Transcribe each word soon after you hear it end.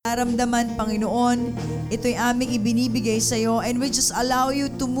Nararamdaman, Panginoon, ito'y aming ibinibigay sa iyo, and we just allow you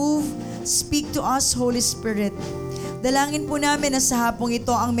to move, speak to us, Holy Spirit. Dalangin po namin na sa hapong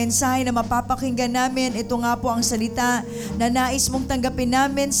ito ang mensahe na mapapakinggan namin. Ito nga po ang salita na nais mong tanggapin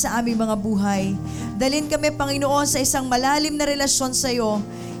namin sa aming mga buhay. Dalhin kami, Panginoon, sa isang malalim na relasyon sa iyo.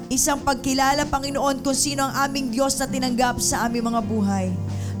 Isang pagkilala, Panginoon, kung sino ang aming Diyos na tinanggap sa aming mga buhay.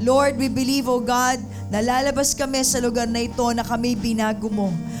 Lord, we believe, O God, na lalabas kami sa lugar na ito na kami binago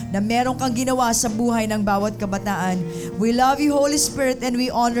mo, na meron kang ginawa sa buhay ng bawat kabataan. We love you, Holy Spirit, and we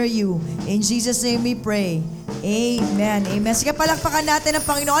honor you. In Jesus' name we pray. Amen. Amen. Sige, palakpakan natin ang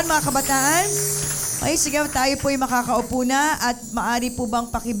Panginoon, mga kabataan. Okay, sige, tayo po'y makakaupo na at maaari po bang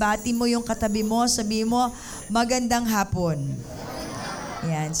pakibati mo yung katabi mo, sabi mo, magandang hapon.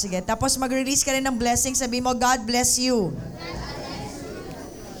 Yan, sige. Tapos mag-release ka rin ng blessing, sabi mo, God bless you.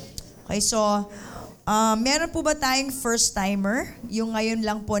 Okay, so, meron po ba tayong first timer? Yung ngayon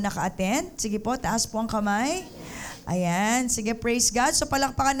lang po naka-attend? Sige po, taas po ang kamay. Ayan, sige, praise God. So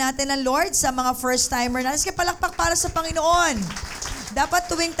palakpakan natin ang Lord sa mga first-timer natin. Sige, palakpak para sa Panginoon. Dapat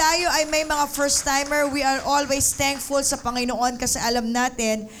tuwing tayo ay may mga first-timer, we are always thankful sa Panginoon kasi alam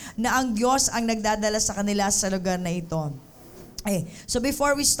natin na ang Diyos ang nagdadala sa kanila sa lugar na ito. Okay, so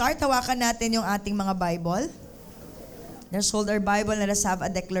before we start, hawakan natin yung ating mga Bible. Let's hold our Bible, let us have a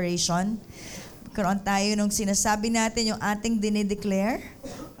declaration. Magkaroon tayo nung sinasabi natin yung ating dinideclare.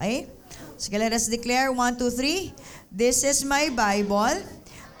 Okay? Sige, let us declare. 1, 2, 3. This is my Bible.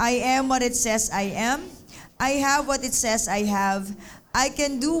 I am what it says I am. I have what it says I have. I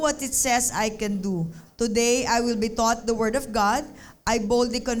can do what it says I can do. Today, I will be taught the Word of God. I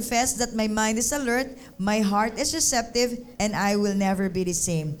boldly confess that my mind is alert, my heart is receptive, and I will never be the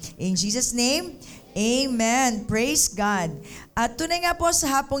same. In Jesus' name, Amen. Praise God. At tunay nga po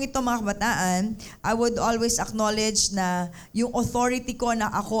sa hapong ito, mga kabataan, I would always acknowledge na yung authority ko na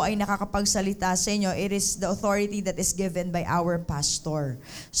ako ay nakakapagsalita sa inyo, it is the authority that is given by our pastor.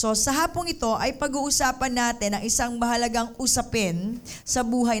 So sa hapong ito ay pag-uusapan natin ang isang mahalagang usapin sa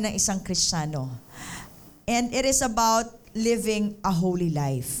buhay ng isang Kristiyano. And it is about living a holy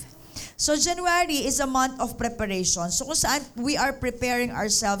life. So January is a month of preparation. So kung saan we are preparing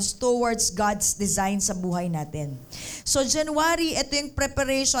ourselves towards God's design sa buhay natin. So January, ito yung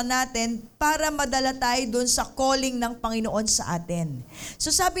preparation natin para madala tayo dun sa calling ng Panginoon sa atin. So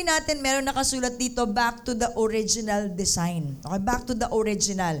sabi natin, meron nakasulat dito, back to the original design. Okay, back to the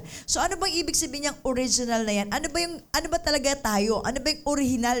original. So ano bang ibig sabihin niyang original na yan? Ano ba talaga tayo? Ano ba yung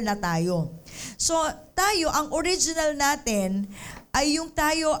original na tayo? So tayo, ang original natin ay yung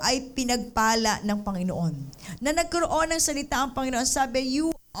tayo ay pinagpala ng Panginoon. Na nagkaroon ng salita ang Panginoon, sabi,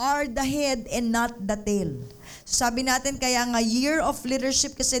 you are the head and not the tail. So sabi natin, kaya nga year of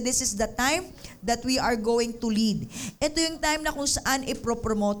leadership kasi this is the time that we are going to lead. Ito yung time na kung saan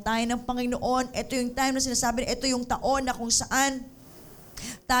ipropromote tayo ng Panginoon. Ito yung time na sinasabi, ito yung taon na kung saan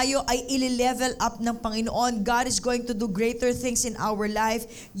tayo ay ili-level up ng Panginoon. God is going to do greater things in our life.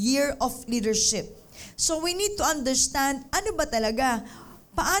 Year of leadership. So we need to understand, ano ba talaga?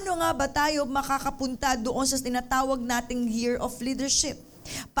 Paano nga ba tayo makakapunta doon sa tinatawag nating year of leadership?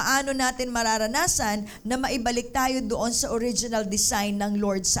 Paano natin mararanasan na maibalik tayo doon sa original design ng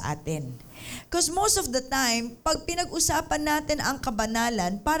Lord sa atin? Because most of the time, pag pinag-usapan natin ang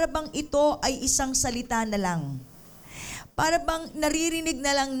kabanalan, para bang ito ay isang salita na lang. Para bang naririnig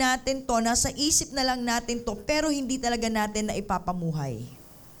na lang natin to, nasa isip na lang natin to, pero hindi talaga natin na ipapamuhay.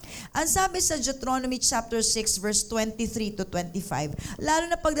 Ang sabi sa Deuteronomy chapter 6 verse 23 to 25, lalo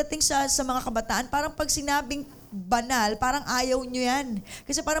na pagdating sa mga kabataan, parang pag sinabing banal, parang ayaw nyo yan.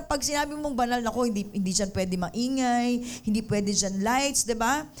 Kasi parang pag sinabi mong banal, nako, hindi dyan pwede maingay, hindi pwede dyan lights,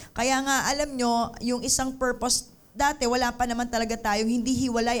 diba? Kaya nga, alam nyo, yung isang purpose, dati wala pa naman talaga tayong hindi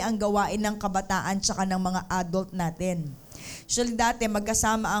hiwalay ang gawain ng kabataan tsaka ng mga adult natin. Usually dati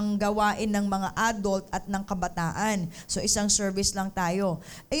magkasama ang gawain ng mga adult at ng kabataan. So isang service lang tayo.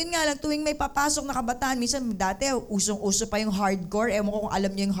 Ayun nga lang, tuwing may papasok na kabataan, minsan dati usong-uso pa yung hardcore. Ewan ko kung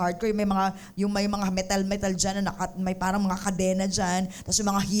alam niyo yung hardcore, may mga metal dyan, na may parang mga kadena dyan, tapos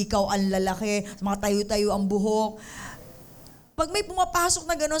yung mga hikaw ang lalaki, mga tayo-tayo ang buhok. Pag may pumapasok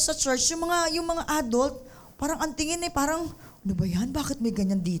na gano'n sa church, yung mga adult, parang ang tingin parang, ano ba yan? Bakit may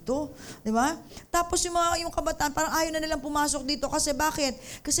ganyan dito? Di ba? Tapos yung kabataan, parang ayaw na nilang pumasok dito. Kasi bakit?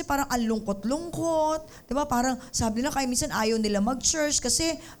 Kasi parang ang lungkot-lungkot. Di ba? Parang sabi nila, kaya minsan ayaw nila mag-church.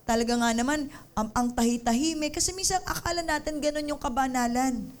 Kasi talaga nga naman, ang tahi-tahimik. Kasi minsan akala natin ganun yung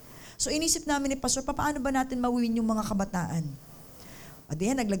kabanalan. So inisip namin ni Pastor, paano ba natin mawin yung mga kabataan? O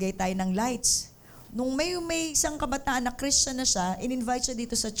diyan, naglagay tayo ng lights. Nung may isang kabataan na Christian na siya, in-invite siya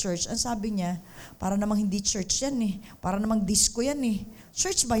dito sa church. Ang sabi niya, para namang hindi church yan eh. Para namang disco yan eh.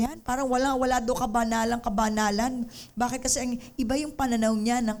 Church ba yan? Parang wala do kabanalan. Bakit? Kasi ang iba yung pananaw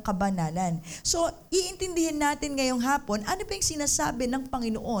niya ng kabanalan. So, iintindihin natin ngayong hapon, ano ba yung sinasabi ng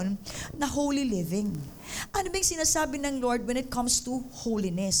Panginoon na holy living? Ano ba yung sinasabi ng Lord when it comes to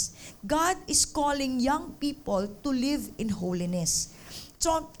holiness? God is calling young people to live in holiness.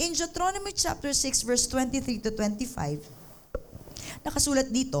 So, in Deuteronomy chapter 6, verse 23 to 25,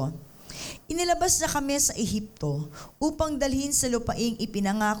 nakasulat dito, inilabas na kami sa Ehipto upang dalhin sa lupaing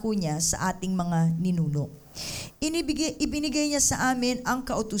ipinangako niya sa ating mga ninuno. Ibinigay niya sa amin ang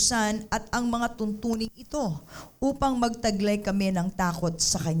kautusan at ang mga tuntuning ito upang magtaglay kami ng takot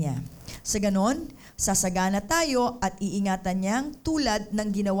sa Kanya. Sa ganon, sasagana tayo at iingatan niyang tulad ng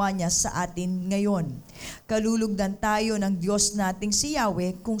ginawa niya sa atin ngayon. Kalulugdan tayo ng Diyos nating si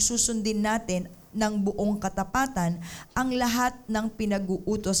Yahweh kung susundin natin ng buong katapatan ang lahat ng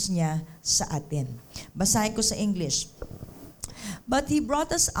pinag-uutos niya sa atin. Basahin ko sa English. But He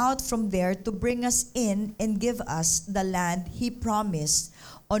brought us out from there to bring us in and give us the land He promised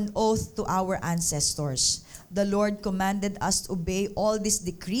on oath to our ancestors. The Lord commanded us to obey all these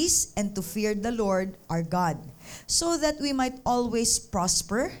decrees and to fear the Lord our God, so that we might always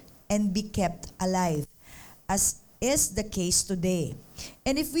prosper and be kept alive, as is the case today.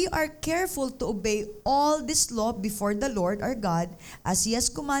 And if we are careful to obey all this law before the Lord our God, as He has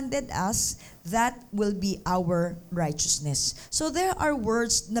commanded us, that will be our righteousness. So there are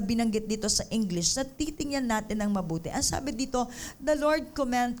words na binanggit dito sa English na titingnan natin ng mabuti. Ang sabi dito, the Lord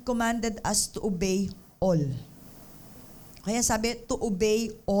commanded us to obey all. Kaya sabi, to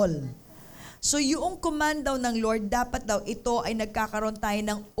obey all. So yung command daw ng Lord, dapat daw ito ay nagkakaroon tayo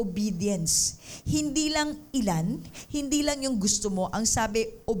ng obedience. Hindi lang ilan, hindi lang yung gusto mo. Ang sabi,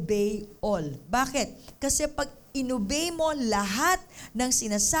 obey all. Bakit? Kasi pag inobey mo lahat ng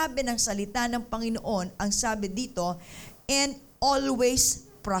sinasabi ng salita ng Panginoon, ang sabi dito, and always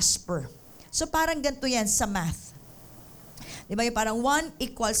prosper. So parang ganito yan sa math. Diba yung parang 1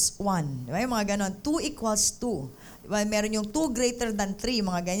 equals 1. Diba yung mga ganon? 2 equals 2. Diba, meron yung 2 greater than 3,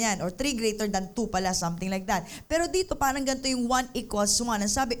 mga ganyan. Or 3 greater than 2 pala, something like that. Pero dito, parang ganito yung 1 equals 1. Ang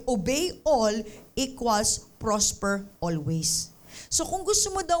sabi, obey all equals prosper always. So kung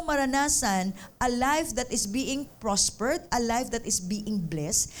gusto mo daw maranasan a life that is being prospered, a life that is being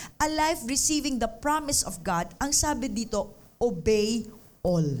blessed, a life receiving the promise of God, ang sabi dito, obey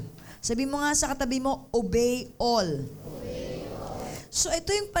all. Sabi mo nga sa katabi mo, obey all. So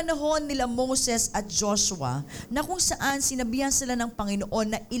ito yung panahon nila Moses at Joshua na kung saan sinabihan sila ng Panginoon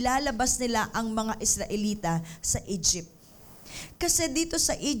na ilalabas nila ang mga Israelita sa Egypt. Kasi dito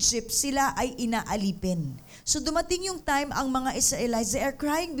sa Egypt, sila ay inaalipin. So dumating yung time ang mga Israelites, they are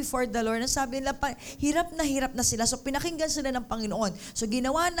crying before the Lord. Sabi nila, hirap na sila. So pinakinggan sila ng Panginoon. So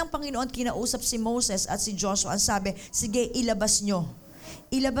ginawa ng Panginoon, kinausap si Moses at si Joshua. Ang sabi, sige, ilabas nyo.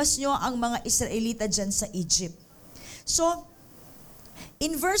 Ilabas nyo ang mga Israelita dyan sa Egypt. So,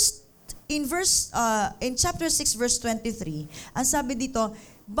 in chapter 6 verse 23, ang sabi dito,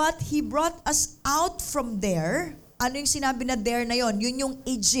 but He brought us out from there. Ano yung sinabi na there na yon? Yun yung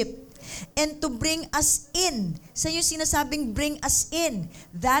Egypt. And to bring us in. Sa yung sinasabing bring us in,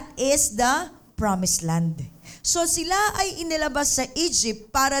 that is the promised land. So sila ay inilabas sa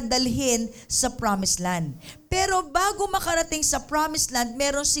Egypt para dalhin sa promised land. Pero bago makarating sa promised land,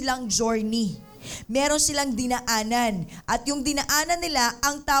 meron silang journey. Meron silang dinaanan. At yung dinaanan nila,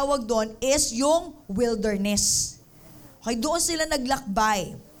 ang tawag doon is yung wilderness. Okay, doon sila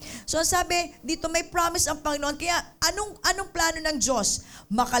naglakbay. So sabi, dito may promise ang Panginoon. Kaya anong plano ng Diyos?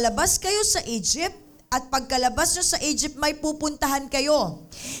 Makalabas kayo sa Egypt at pagkalabas nyo sa Egypt, may pupuntahan kayo.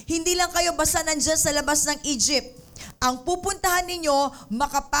 Hindi lang kayo basta nandyan sa labas ng Egypt. Ang pupuntahan ninyo,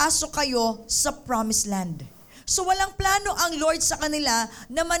 makapasok kayo sa promised land. So walang plano ang Lord sa kanila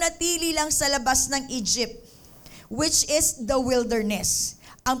na manatili lang sa labas ng Egypt, which is the wilderness.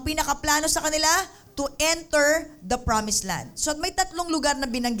 Ang pinakaplano sa kanila, to enter the promised land. So may 3 lugar na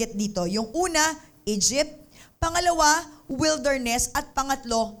binanggit dito. Yung una, Egypt. Pangalawa, wilderness. At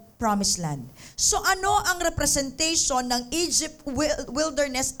pangatlo, promised land. So ano ang representation ng Egypt,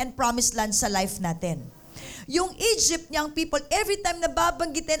 wilderness, and promised land sa life natin? Yung Egypt, young people, every time na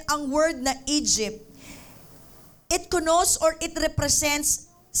babanggitin ang word na Egypt, it connotes or it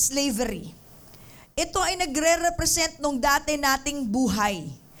represents slavery. Ito ay nagre-represent nung dati nating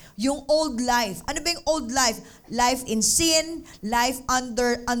buhay. Yung old life. Ano ba yung old life? Life in sin, life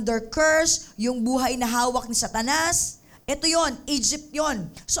under curse, yung buhay na hawak ni Satanas. Ito yon, Egypt yon.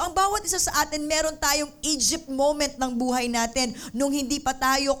 So ang bawat isa sa atin, meron tayong Egypt moment ng buhay natin nung hindi pa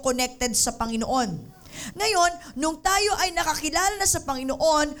tayo connected sa Panginoon. Ngayon, nung tayo ay nakakilala na sa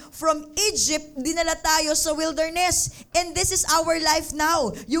Panginoon, from Egypt, dinala tayo sa wilderness. And this is our life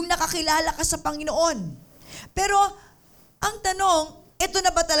now, yung nakakilala ka sa Panginoon. Pero, ang tanong, ito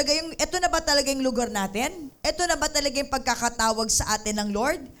na ba talaga yung lugar natin? Ito na ba talaga yung pagkakatawag sa atin ng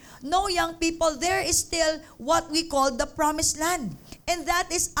Lord? No, young people, there is still what we call the promised land. And that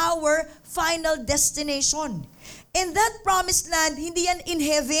is our final destination. And that promised land, hindi yan in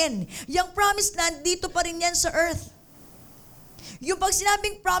heaven. Yung promised land, dito pa rin yan sa earth. Yung pag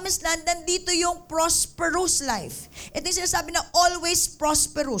sinabing promised land, nandito yung prosperous life. Ito yung sinasabi na always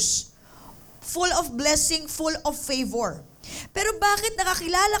prosperous. Full of blessing, full of favor. Pero bakit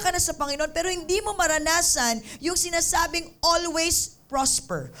nakakilala ka na sa Panginoon pero hindi mo maranasan yung sinasabing always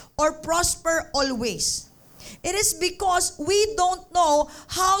prosper or prosper always? It is because we don't know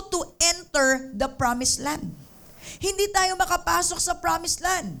how to enter the promised land. Hindi tayo makapasok sa promised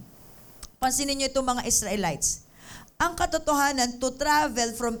land. Pansinin niyo itong mga Israelites. Ang katotohanan, to travel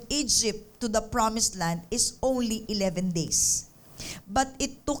from Egypt to the promised land is only 11 days. But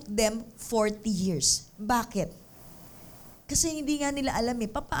it took them 40 years. Bakit? Kasi hindi nga nila alam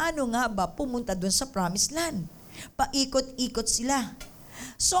paano nga ba pumunta doon sa promised land? Paikot-ikot sila.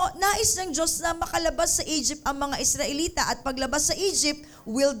 So, nais ng Diyos na makalabas sa Egypt ang mga Israelita at paglabas sa Egypt,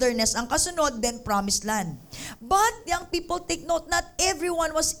 wilderness ang kasunod, then promised land. But, young people, take note, not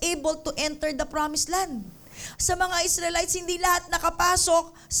everyone was able to enter the promised land. Sa mga Israelites, hindi lahat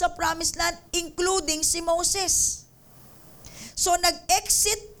nakapasok sa promised land, including si Moses. So,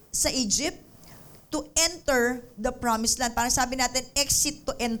 nag-exit sa Egypt to enter the promised land. Parang sabi natin, exit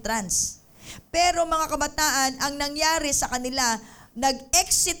to entrance. Pero mga kabataan, ang nangyari sa kanila,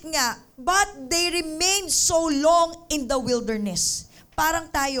 nag-exit nga, but they remained so long in the wilderness.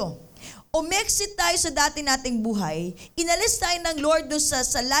 Parang tayo. Umexit tayo sa dati nating buhay, inalis tayo ng Lord doon sa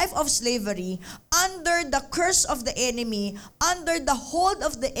life of slavery, under the curse of the enemy, under the hold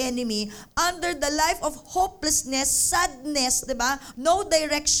of the enemy, under the life of hopelessness, sadness, diba? No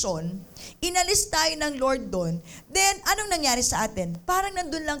direction. Inalis tayo ng Lord doon. Then, anong nangyari sa atin? Parang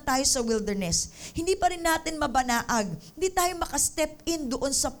nandun lang tayo sa wilderness. Hindi pa rin natin mabanaag. Hindi tayo makastep in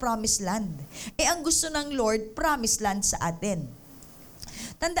doon sa promised land. Ang gusto ng Lord, promised land sa atin.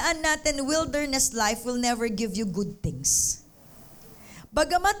 Tandaan natin, wilderness life will never give you good things.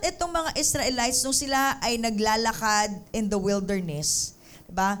 Bagamat itong mga Israelites, nung sila ay naglalakad in the wilderness,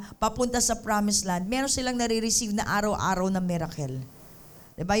 diba, papunta sa promised land, meron silang nare-receive na araw-araw na miracle.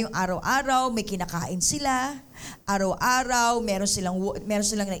 Diba, yung araw-araw, may kinakain sila. Araw-araw, meron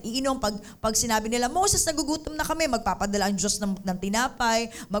silang naiinom. Pag sinabi nila, Moses, nagugutom na kami, magpapadala ang Diyos ng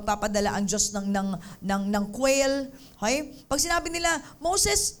tinapay, magpapadala ang Diyos ng quail. Okay? Pag sinabi nila,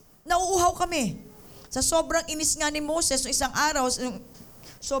 Moses, nauuhaw kami. Sa sobrang inis nga ni Moses, no isang araw,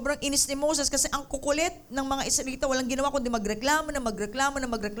 sobrang inis ni Moses kasi ang kukulit ng mga Israelita, walang ginawa kundi magreklamo.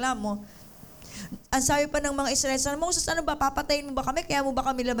 Ang sabi pa ng mga Israelites, Moses, ano ba, papatayin mo ba kami? Kaya mo ba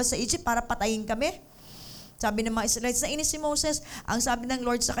kami labas sa Egypt para patayin kami? Sabi ng mga Israelites, nainis si Moses. Ang sabi ng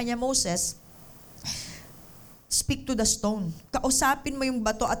Lord sa kanya, Moses, speak to the stone. Kausapin mo yung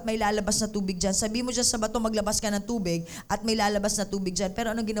bato at may lalabas na tubig dyan. Sabi mo dyan sa bato, maglabas ka ng tubig at may lalabas na tubig dyan.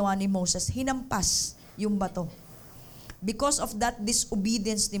 Pero anong ginawa ni Moses? Hinampas yung bato. Because of that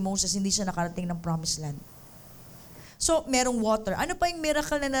disobedience ni Moses, hindi siya nakarating ng promised land. So, merong water. Ano pa yung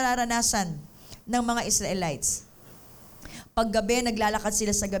miracle na nararanasan ng mga Israelites? Pag gabi, naglalakad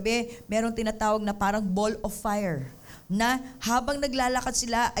sila sa gabi, merong tinatawag na parang ball of fire, na habang naglalakad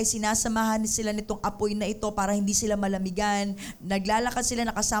sila ay sinasamahan sila nitong apoy na ito para hindi sila malamigan. Naglalakad sila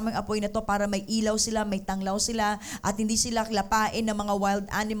nakasama yung apoy na ito para may ilaw sila, may tanglaw sila, at hindi sila lapain ng mga wild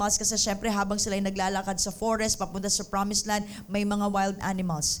animals kasi syempre habang sila ay naglalakad sa forest, papunta sa promised land, may mga wild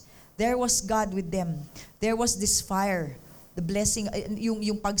animals. There was God with them. There was this fire, the blessing,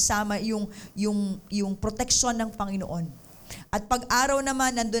 yung pagsama, yung protection ng Panginoon. At pag araw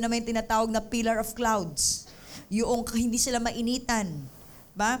naman, nandun naman yung tinatawag na pillar of clouds. Yung hindi sila mainitan,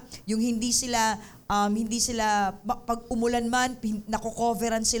 ba? Yung hindi sila pag umulan man,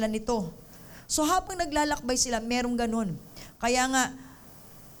 nako-coveran sila nito. So habang naglalakbay sila, merong ganun. Kaya nga,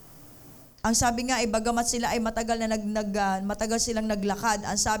 ang sabi nga ay bagamat sila ay matagal silang naglakad,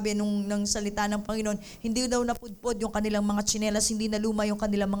 ang sabi ng salita ng Panginoon, hindi daw napudpod yung kanilang mga tsinelas, hindi naluma yung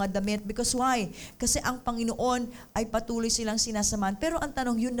kanilang mga damit. Because why? Kasi ang Panginoon ay patuloy silang sinasamahan. Pero ang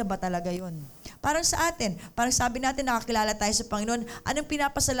tanong, yun na ba talaga yun? Parang sa atin, parang sabi natin, nakakilala tayo sa Panginoon, anong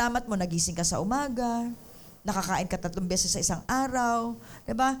pinapasalamat mo? Nagising ka sa umaga, nakakain ka 3 beses sa isang araw,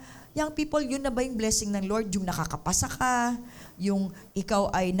 diba? Young people, yun na ba yung blessing ng Lord? Yung nakakapasa ka, yung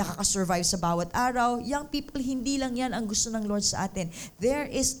ikaw ay nakakasurvive sa bawat araw. Young people, hindi lang yan ang gusto ng Lord sa atin. There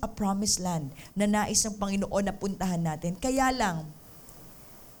is a promised land na nais ng Panginoon na puntahan natin. Kaya lang,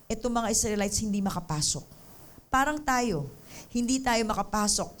 itong mga Israelites hindi makapasok. Parang tayo, hindi tayo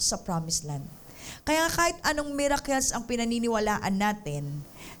makapasok sa promised land. Kaya kahit anong miracles ang pinaniniwalaan natin,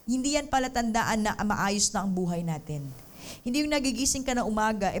 hindi yan palatandaan na maayos na ang buhay natin. Hindi yung nagigising ka na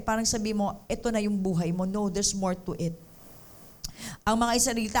umaga, parang sabi mo, ito na yung buhay mo. No, there's more to it. Ang mga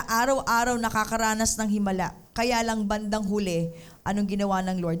Israelita, araw-araw nakakaranas ng himala. Kaya lang bandang huli, anong ginawa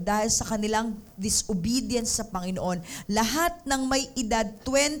ng Lord? Dahil sa kanilang disobedience sa Panginoon, lahat ng may edad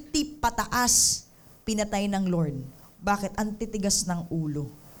 20 pataas, pinatay ng Lord. Bakit? Ang titigas ng ulo.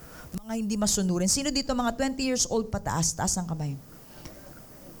 Mga hindi masunurin. Sino dito mga 20 years old pataas? Taas ang kamay.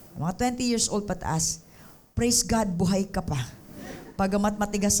 Mga 20 years old pataas. Praise God, buhay ka pa. Pagamat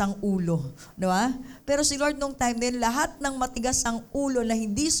matigas ang ulo. No, ha? Pero si Lord nung time din, lahat ng matigas ang ulo na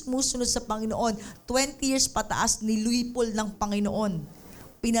hindi sumusunod sa Panginoon, 20 years pataas, nilipol ng Panginoon.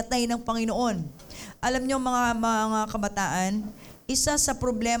 Pinatay ng Panginoon. Alam nyo mga kabataan, isa sa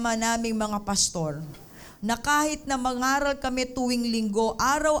problema naming mga pastor, na kahit na mangaral kami tuwing linggo,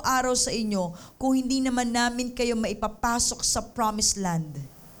 araw-araw sa inyo, kung hindi naman namin kayo maipapasok sa promised land,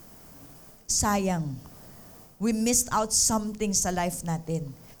 sayang. We missed out something sa life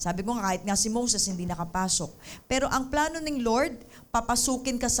natin. Sabi ko nga, kahit nga si Moses hindi nakapasok. Pero ang plano ng Lord,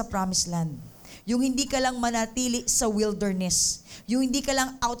 papasukin ka sa promised land. Yung hindi ka lang manatili sa wilderness. Yung hindi ka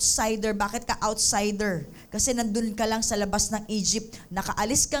lang outsider. Bakit ka outsider? Kasi nandun ka lang sa labas ng Egypt.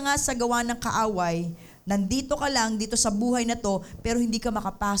 Nakaalis ka nga sa gawa ng kaaway. Nandito ka lang, dito sa buhay na to, pero hindi ka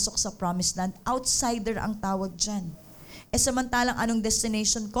makapasok sa promised land. Outsider ang tawag dyan. Samantalang anong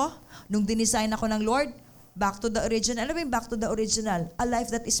destination ko? Nung dinesign ako ng Lord, back to the original. Ano ba yung back to the original? A life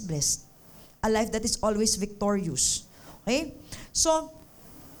that is blessed. A life that is always victorious. Okay? So,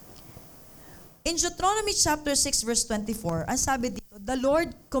 in Deuteronomy chapter 6 verse 24, ang sabi dito, the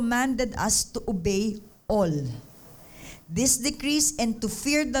Lord commanded us to obey all these decrees and to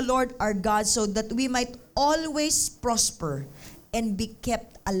fear the Lord our God so that we might always prosper and be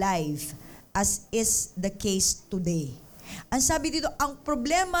kept alive as is the case today. Ang sabi dito, ang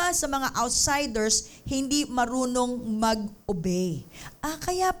problema sa mga outsiders, hindi marunong mag-obey.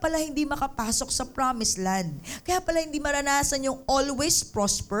 Kaya pala hindi makapasok sa promised land. Kaya pala hindi maranasan yung always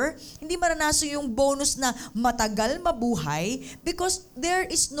prosper, hindi maranasan yung bonus na matagal mabuhay because there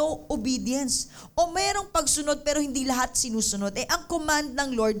is no obedience. O mayroong pagsunod pero hindi lahat sinusunod. Ang command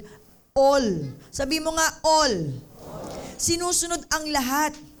ng Lord, all. Sabi mo nga, all. Sinusunod ang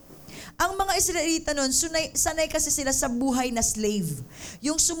lahat. Ang mga Israelita noon, sanay kasi sila sa buhay na slave.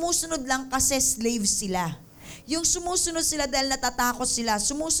 Yung sumusunod lang kasi slave sila. Yung sumusunod sila dahil natatakot sila.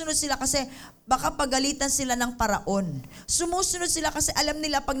 Sumusunod sila kasi baka pagalitan sila ng paraon. Sumusunod sila kasi alam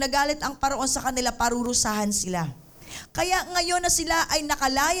nila pag nagalit ang paraon sa kanila, parurusahan sila. Kaya ngayon na sila ay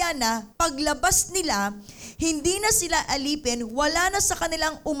nakalaya na, paglabas nila, hindi na sila alipin, wala na sa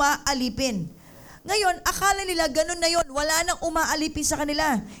kanilang umaalipin. Ngayon, akala nila ganun na yon, wala nang umaalipin sa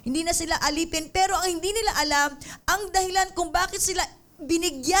kanila. Hindi na sila alipin, pero ang hindi nila alam, ang dahilan kung bakit sila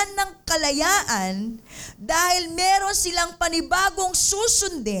binigyan ng kalayaan, dahil meron silang panibagong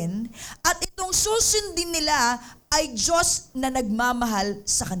susundin, at itong susundin nila ay Diyos na nagmamahal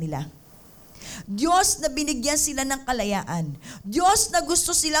sa kanila. Diyos na binigyan sila ng kalayaan. Diyos na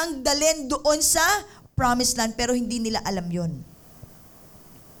gusto silang dalhin doon sa promised land, pero hindi nila alam yon.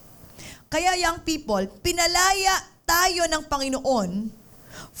 Kaya young people, pinalaya tayo ng Panginoon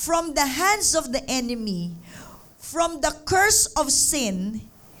from the hands of the enemy, from the curse of sin,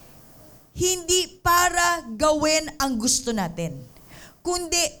 hindi para gawin ang gusto natin,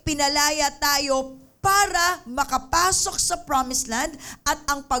 kundi pinalaya tayo para makapasok sa promised land, at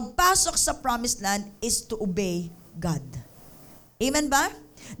ang pagpasok sa promised land is to obey God. Amen ba?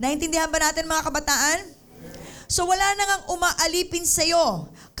 Naintindihan ba natin mga kabataan? So wala na ngang umaalipin sa'yo.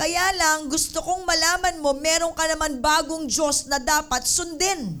 Kaya lang, gusto kong malaman mo, meron ka naman bagong Diyos na dapat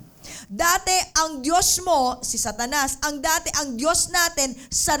sundin. Dati ang Diyos mo, si Satanas. Ang Diyos natin,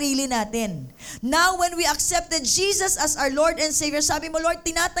 sarili natin. Now, when we accepted Jesus as our Lord and Savior, sabi mo, Lord,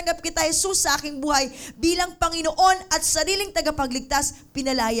 tinatanggap kita, Jesus, sa aking buhay bilang Panginoon at sariling tagapagligtas,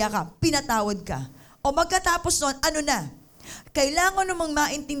 pinalaya ka, pinatawad ka. O magkatapos nun, ano na? Kailangan namang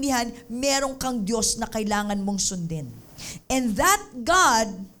maintindihan, meron kang Diyos na kailangan mong sundin. And that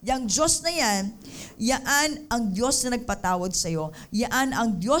God, yung Diyos na yan ang Diyos na nagpatawad sa'yo, yan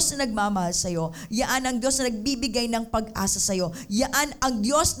ang Diyos na nagmamahal sa'yo, yan ang Diyos na nagbibigay ng pag-asa sa'yo, yan ang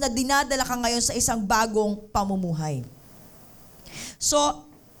Diyos na dinadala ka ngayon sa isang bagong pamumuhay. So,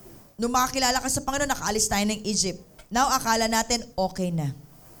 Nung makakilala ka sa Panginoon, nakaalis tayo ng Egypt. Now, akala natin okay na.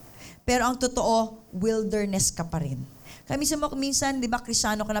 Pero ang totoo, wilderness ka pa rin. Kaya minsan, di ba,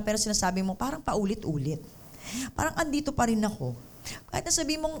 Kristyano ka na, pero sinasabi mo, parang paulit-ulit. Parang andito pa rin ako. Kahit na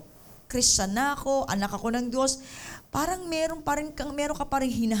sabi mong, Christian na ako, anak ako ng Diyos, parang meron ka pa rin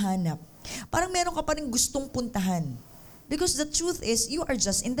hinahanap. Parang meron ka pa rin gustong puntahan. Because the truth is, you are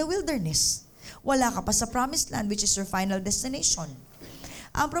just in the wilderness. Wala ka pa sa promised land, which is your final destination.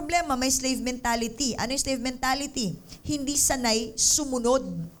 Ang problema, may slave mentality. Ano yung slave mentality? Hindi sanay sumunod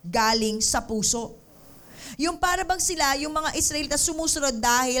galing sa puso. Yung para bang sila, yung mga Israelitas sumusunod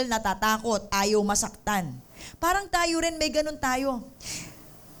dahil natatakot, ayaw masaktan. Parang tayo rin, may ganun tayo.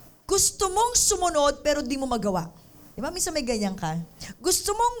 Gusto mong sumunod pero di mo magawa. Di ba? Minsan may ganyan ka.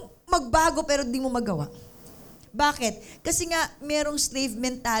 Gusto mong magbago pero di mo magawa. Bakit? Kasi nga, merong slave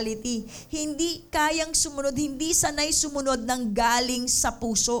mentality. Hindi kayang sumunod, hindi sanay sumunod ng galing sa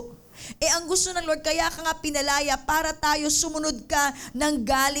puso. Ang gusto ng Lord, kaya ka nga pinalaya para tayo sumunod ka ng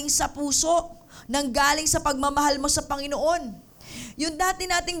galing sa puso, ng galing sa pagmamahal mo sa Panginoon. Yung dati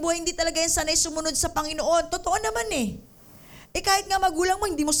nating buhay, hindi talaga yan sanay sumunod sa Panginoon. Totoo naman kahit nga magulang mo,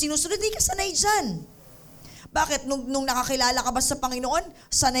 hindi mo sinusunod, hindi ka sanay dyan. Bakit? Nung nakakilala ka ba sa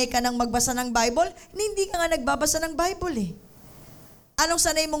Panginoon, sanay ka nang magbasa ng Bible? Hindi ka nga nagbabasa ng Bible Anong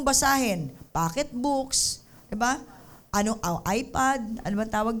sanay mong basahin? Pocket books, diba? Anong iPad? Ano ba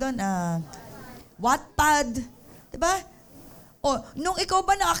tawag doon? Wattpad, diba? Nung ikaw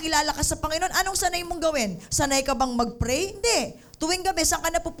ba nakakilala ka sa Panginoon, anong sanay mong gawin? Sanay ka bang mag-pray? Hindi. Tuwing gabi, saan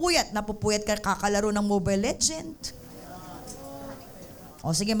ka napupuyat? Napupuyat ka kakalaro ng Mobile Legend.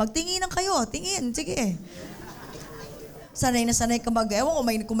 Sige, magtinginan kayo. Tingin, sige. Sanay na sanay ka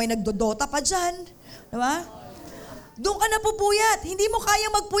ewan kung may nagdodota pa dyan. Diba? Doon ka napupuyat. Hindi mo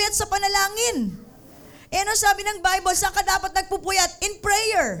kayang magpuyat sa panalangin. Ano sabi ng Bible? Saan ka dapat nagpupuyat? In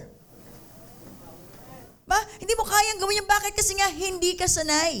prayer. Hindi mo kayang gawin yan. Bakit? Kasi nga, hindi ka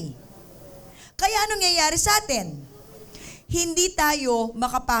sanay. Kaya anong nangyayari sa atin? Hindi tayo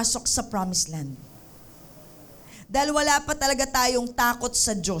makapasok sa promised land. Dahil wala pa talaga tayong takot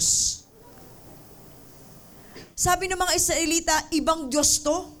sa Diyos. Sabi ng mga Israelita, ibang Diyos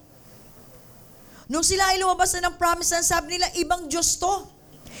to. Nung sila ay lumabas na ng promised land, sabi nila, ibang Diyos to.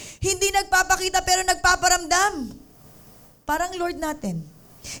 Hindi nagpapakita pero nagpaparamdam. Parang Lord natin.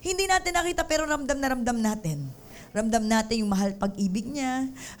 Hindi natin nakita pero ramdam na ramdam natin. Ramdam natin yung mahal pag-ibig niya.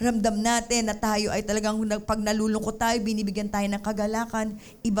 Ramdam natin na tayo ay talagang pag nalulungkot tayo, binibigyan tayo ng kagalakan.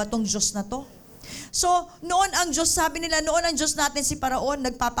 Iba tong Diyos na to. So, noon ang Diyos, sabi nila, noon ang Diyos natin si Paraon,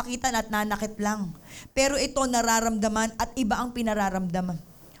 nagpapakita at nanakit lang. Pero ito nararamdaman at iba ang pinararamdaman.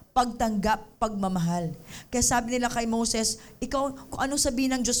 Pagtanggap, pagmamahal. Kaya sabi nila kay Moses, ikaw, kung anong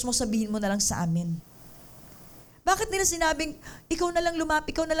sabihin ng Diyos mo, sabihin mo na lang sa amin. Bakit nila sinabing, ikaw na lang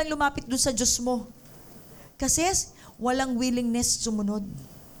lumapit doon sa Diyos mo? Kasi walang willingness sumunod.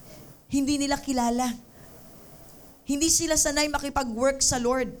 Hindi nila kilala. Hindi sila sanay makipag-work sa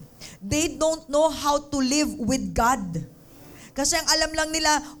Lord. They don't know how to live with God. Kasi ang alam lang nila,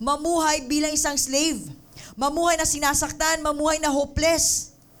 mamuhay bilang isang slave. Mamuhay na sinasaktan, mamuhay na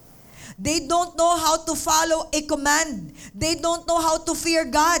hopeless. They don't know how to follow a command. They don't know how to fear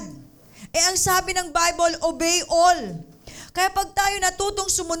God. Ang sabi ng Bible, obey all. Kaya pag tayo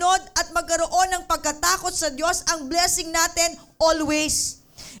natutong sumunod at magkaroon ng pagkatakot sa Diyos, ang blessing natin always.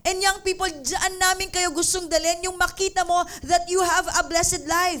 And young people, dyan namin kayo gustong dalhin yung makita mo that you have a blessed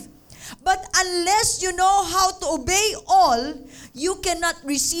life. But unless you know how to obey all, you cannot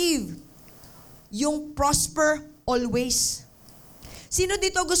receive yung prosper always. Sino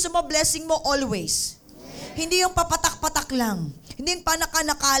dito gusto mo blessing mo always? Hindi yung papatak-patak lang. Hindi yung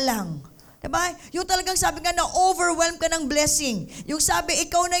panaka-naka lang. Diba? Yung talagang sabi nga na overwhelm ka ng blessing. Yung sabi,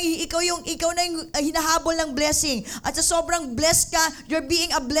 ikaw na yung hinahabol ng blessing. At sa sobrang blessed ka, you're being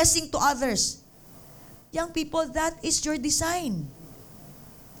a blessing to others. Young people, that is your design.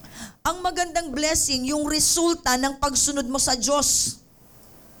 Ang magandang blessing, yung resulta ng pagsunod mo sa Diyos.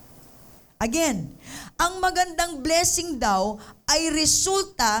 Again, ang magandang blessing daw ay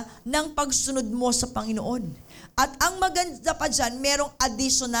resulta ng pagsunod mo sa Panginoon. At ang maganda pa dyan, merong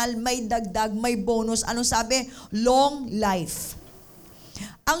additional, may dagdag, may bonus. Anong sabi? Long life.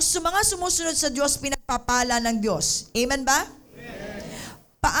 Ang mga sumusunod sa Diyos, pinagpapala ng Diyos. Amen ba? Amen.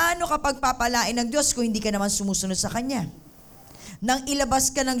 Paano kapag papalain ng Diyos kung hindi ka naman sumusunod sa Kanya? Nang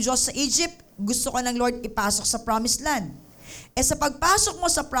ilabas ka ng Diyos sa Egypt, gusto ka ng Lord ipasok sa promised land. Sa pagpasok mo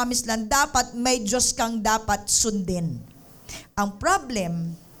sa promised land, dapat may Diyos kang dapat sundin. Ang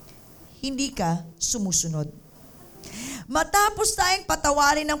problem, hindi ka sumusunod. Matapos tayong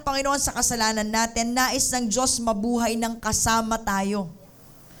patawarin ng Panginoon sa kasalanan natin, nais ng Diyos mabuhay ng kasama tayo.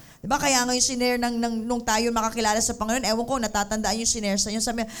 Diba? Kaya nga yung sinare nung tayo makakilala sa Panginoon, ewan ko, natatandaan yung sinare sa inyo.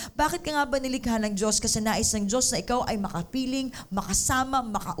 Sabi, bakit ka nga ba nilikha ng Diyos? Kasi nais ng Diyos na ikaw ay makapiling, makasama,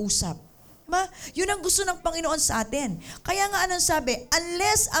 makausap. Diba? Yun ang gusto ng Panginoon sa atin. Kaya nga anong sabi?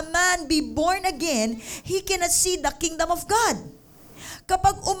 Unless a man be born again, he cannot see the kingdom of God.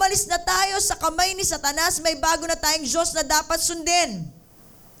 Kapag umalis na tayo sa kamay ni Satanas, may bago na tayong Diyos na dapat sundin.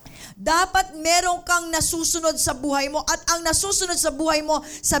 Dapat meron kang nasusunod sa buhay mo at ang nasusunod sa buhay mo,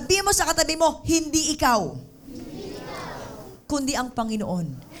 sabihin mo sa katabi mo, hindi ikaw. Kundi ang Panginoon.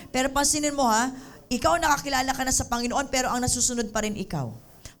 Pero pansinin mo ha, ikaw nakakilala ka na sa Panginoon pero ang nasusunod pa rin ikaw.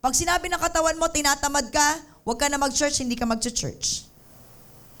 Pag sinabi ng katawan mo, tinatamad ka, huwag ka na mag-church, hindi ka mag-church.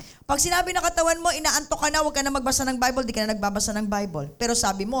 Pag sinabi ng katawan mo, inaantok ka na, huwag ka na magbasa ng Bible, hindi ka na nagbabasa ng Bible. Pero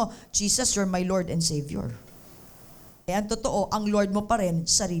sabi mo, Jesus, you're my Lord and Savior. Eh, ang totoo, ang Lord mo pa rin,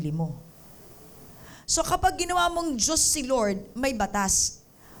 sarili mo. So kapag ginawa mong Diyos si Lord, may batas.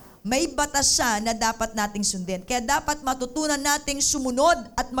 May batas siya na dapat nating sundin. Kaya dapat matutunan nating sumunod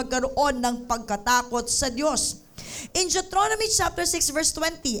at magkaroon ng pagkatakot sa Diyos. In Deuteronomy chapter 6 verse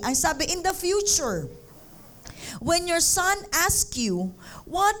 20, ang sabi, in the future, when your son asks you,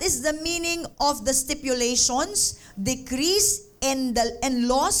 what is the meaning of the stipulations, decrees, and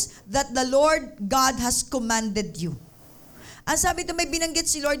laws that the Lord God has commanded you? Ang sabi ito, may binanggit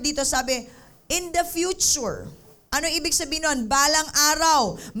si Lord dito, sabi, in the future. Ano ibig sabihin nun? Balang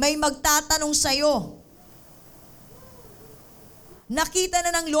araw, may magtatanong sa'yo. Nakita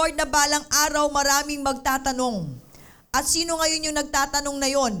na ng Lord na balang araw, maraming magtatanong. At sino ngayon yung nagtatanong na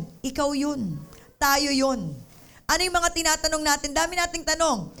yon? Ikaw yun. Tayo yun. Ano yung mga tinatanong natin? Dami nating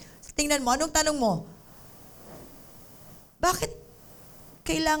tanong. Tingnan mo, anong tanong mo? Bakit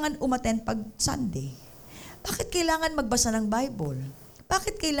kailangan umattend pag Sunday? Bakit kailangan magbasa ng Bible?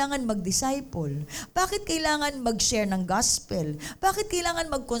 Bakit kailangan mag-disciple? Bakit kailangan mag-share ng gospel? Bakit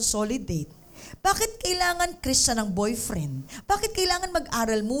kailangan mag-consolidate? Bakit kailangan Christian ng boyfriend? Bakit kailangan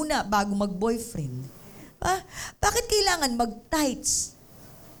mag-aral muna bago mag-boyfriend? Bakit kailangan mag-tithes?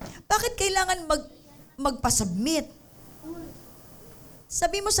 Bakit kailangan magpasubmit?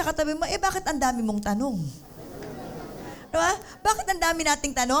 Sabi mo sa katabi mo, bakit ang dami mong tanong? Diba? Bakit ang dami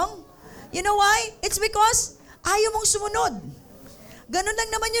nating tanong? You know why? It's because ayaw mong sumunod. Ganun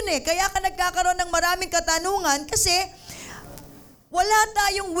lang naman yun eh. Kaya ka nagkakaroon ng maraming katanungan kasi wala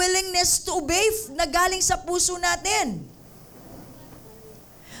tayong willingness to obey na galing sa puso natin.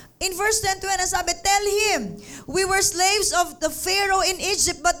 In verse 10 to 11, sabi, tell him, we were slaves of the Pharaoh in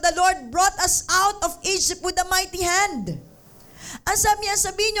Egypt, but the Lord brought us out of Egypt with a mighty hand. Ang sabi niya,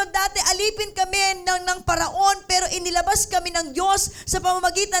 sabihin nyo, dati alipin kami ng paraon, pero inilabas kami ng Diyos sa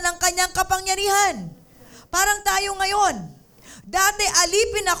pamamagitan ng kanyang kapangyarihan. Parang tayo ngayon. Dati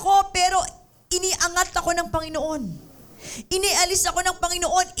alipin ako, pero iniangat ako ng Panginoon. Inialis ako ng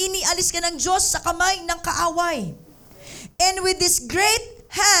Panginoon, inialis ka ng Diyos sa kamay ng kaaway. And with these great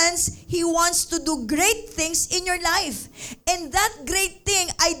hands, He wants to do great things in your life. And that great thing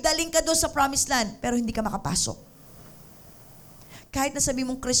ay daling ka doon sa promised land, pero hindi ka makapasok. Kahit na sabi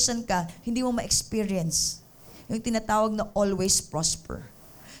mong Christian ka, hindi mo ma-experience yung tinatawag na always prosper.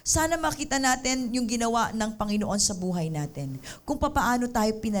 Sana makita natin yung ginawa ng Panginoon sa buhay natin. Kung papaano tayo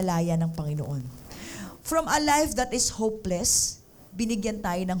pinalaya ng Panginoon. From a life that is hopeless, binigyan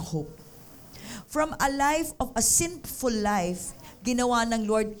tayo ng hope. From a life of a sinful life, ginawa ng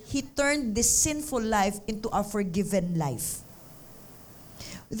Lord, He turned this sinful life into a forgiven life.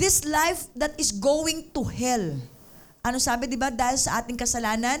 This life that is going to hell. Ano sabi, di ba? Dahil sa ating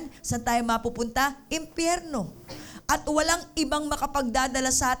kasalanan, saan tayo mapupunta? Impyerno. At walang ibang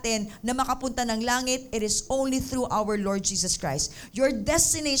makapagdadala sa atin na makapunta ng langit. It is only through our Lord Jesus Christ. Your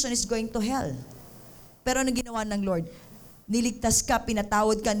destination is going to hell. Pero ano ginawa ng Lord? Niligtas ka,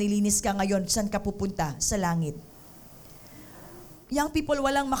 pinatawad ka, nilinis ka ngayon. Saan ka pupunta? Sa langit. Young people,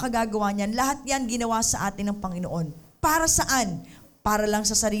 walang makagagawa niyan. Lahat yan ginawa sa atin ng Panginoon. Para saan? Para lang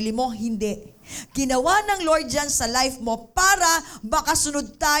sa sarili mo? Hindi. Ginawa ng Lord dyan sa life mo para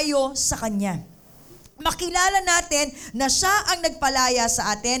makasunod tayo sa Kanya. Makilala natin na siya ang nagpalaya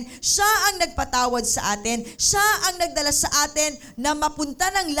sa atin, siya ang nagpatawad sa atin, siya ang nagdala sa atin na mapunta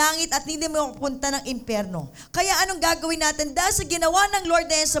ng langit at hindi mapunta ng impyerno. Kaya anong gagawin natin? Dahil sa ginawa ng Lord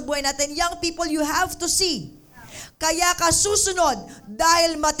na yan sa buhay natin, young people, you have to see. Kaya ka susunod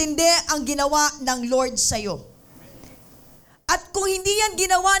dahil matindi ang ginawa ng Lord sa'yo. At kung hindi yan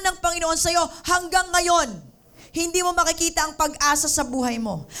ginawa ng Panginoon sa'yo, hanggang ngayon, hindi mo makikita ang pag-asa sa buhay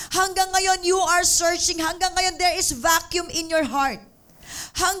mo. Hanggang ngayon, you are searching. Hanggang ngayon, there is vacuum in your heart.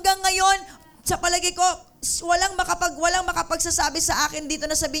 Hanggang ngayon, sa palagay ko, walang makapagsasabi sa akin dito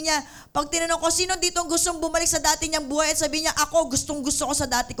na sabi niya, pag tinanong ko, sino dito ang gustong bumalik sa dati niyang buhay? At sabi niya, ako, gusto ko sa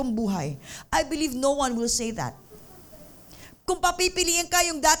dati kong buhay. I believe no one will say that. Kung papipiliin ka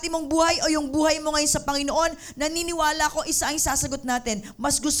yung dati mong buhay o yung buhay mo ngayon sa Panginoon, naniniwala ko isa ang sasagot natin.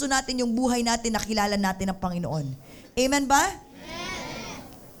 Mas gusto natin yung buhay natin na kilala natin ng Panginoon. Amen ba? Amen.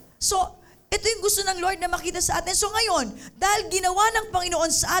 So, ito yung gusto ng Lord na makita sa atin. So ngayon, dahil ginawa ng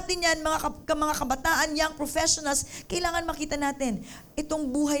Panginoon sa atin yan, mga kabataan, young professionals, kailangan makita natin,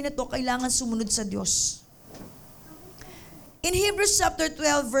 itong buhay na to, kailangan sumunod sa Diyos. In Hebrews chapter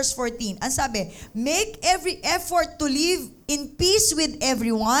 12, verse 14, ang sabi, make every effort to live in peace with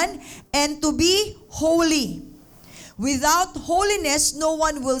everyone and to be holy. Without holiness, no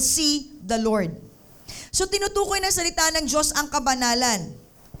one will see the Lord. So tinutukoy na salita ng Diyos ang kabanalan.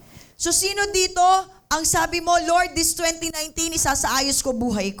 So sino dito ang sabi mo, Lord, this 2019, isasaayos ko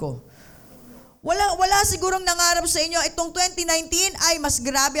buhay ko? Wala sigurong nangarap sa inyo, itong 2019 ay mas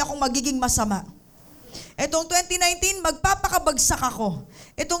grabe akong magiging masama. Itong 2019, magpapakabagsak ako.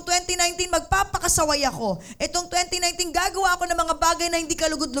 Itong 2019, magpapakasaway ako. Itong 2019, gagawa ako ng mga bagay na hindi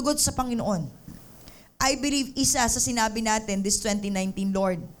kalugod-lugod sa Panginoon. I believe isa sa sinabi natin this 2019,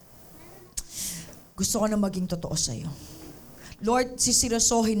 Lord, gusto ko na maging totoo sa iyo. Lord,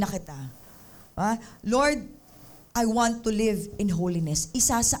 sisirosohin na kita. Lord, I want to live in holiness.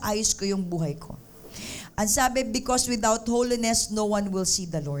 Isasaayos ko yung buhay ko. Ang sabi, because without holiness, no one will see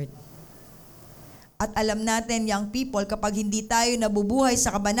the Lord. At alam natin, young people, kapag hindi tayo nabubuhay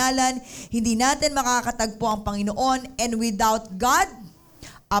sa kabanalan, hindi natin makakatagpo ang Panginoon. And without God,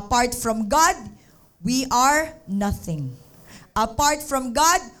 apart from God, we are nothing. Apart from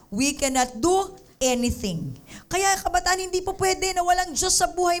God, we cannot do anything. Kaya kabataan, hindi po pwede na walang Diyos sa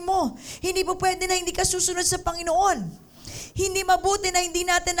buhay mo. Hindi po pwede na hindi ka susunod sa Panginoon. Hindi mabuti na hindi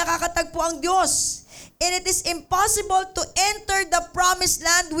natin nakakatagpo ang Diyos. And it is impossible to enter the promised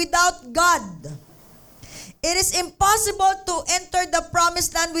land without God. It is impossible to enter the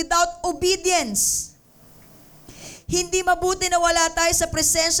promised land without obedience. Hindi mabuti na wala tayo sa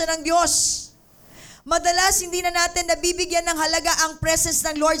presensya ng Diyos. Madalas, hindi na natin nabibigyan ng halaga ang presence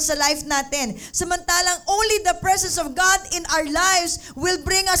ng Lord sa life natin. Samantalang, only the presence of God in our lives will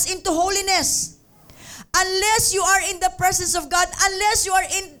bring us into holiness. Unless you are in the presence of God, unless you are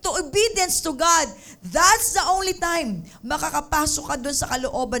into obedience to God, that's the only time makakapasok ka dun sa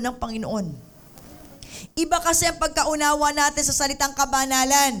kalooban ng Panginoon. Iba kasi ang pagkaunawa natin sa salitang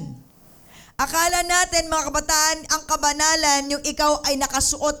kabanalan. Akala natin, mga kabataan, ang kabanalan, yung ikaw ay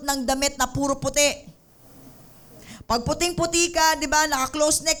nakasuot ng damit na puro puti. Pag puting-puti ka, di ba,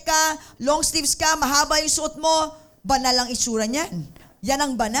 naka-close neck ka, long sleeves ka, mahaba yung suot mo, banal ang itsura niyan. Yan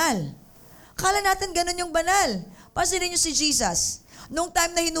ang banal. Akala natin ganun yung banal. Pansinin niyo si Jesus. Nung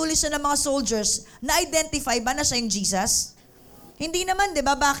time na hinuli siya ng mga soldiers, na-identify ba na siya yung Jesus? Hindi naman, di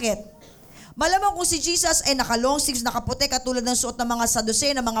ba? Bakit? Malamang kung si Jesus ay naka-long sleeves, nakaputi, katulad ng suot ng mga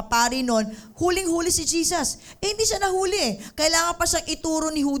Sadducee, ng mga pari noon, huling-huli si Jesus. Hindi siya nahuli eh. Kailangan pa siyang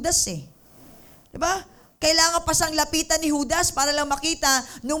ituro ni Judas eh. Diba? Kailangan pa siyang lapitan ni Judas para lang makita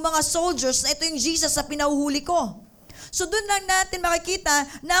ng mga soldiers na ito yung Jesus na pinauhuli ko. So doon lang natin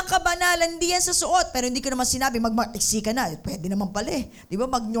makikita na ang kabanalan hindi yan sa suot. Pero hindi ko naman sinabi, mag-maiksi ka na. Pwede naman pala eh. Diba?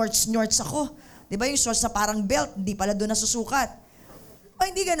 Mag-norts ako. Diba yung shorts na parang belt, hindi pala doon nasusukat.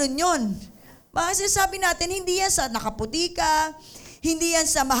 Hindi ganun yun. Kasi sabi natin, hindi yan sa nakaputi ka, hindi yan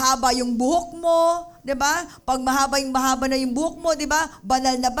sa mahaba yung buhok mo, di ba? Pag mahaba na yung buhok mo, di ba?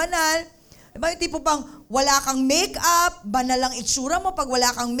 Banal na banal. Di ba? Yung tipo pang wala kang make-up, banal ang itsura mo. Pag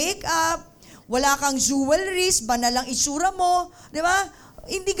wala kang make-up, wala kang jewelries, banal ang itsura mo. Di ba?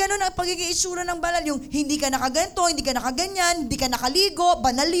 Hindi ganun ang pagiging itsura ng banal. Yung hindi ka nakaganto, hindi ka nakaganyan, hindi ka nakaligo,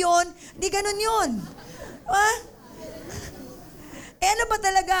 banal yun. Hindi ganun yun. Diba? Ano ba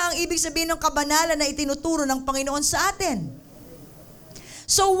talaga ang ibig sabihin ng kabanalan na itinuturo ng Panginoon sa atin?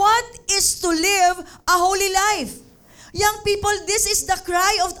 So what is to live a holy life? Young people, this is the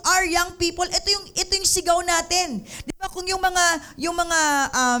cry of our young people. Ito yung sigaw natin. Di ba kung yung mga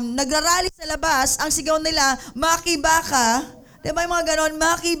nagrarally sa labas, ang sigaw nila, makibaka, di ba yung mga ganon,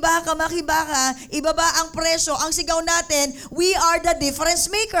 makibaka, ibaba ang presyo, ang sigaw natin, we are the difference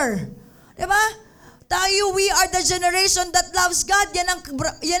maker. Di ba? Tayo, we are the generation that loves God.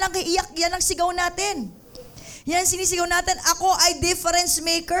 Yan ang sigaw natin. Yan ang sinisigaw natin, ako ay difference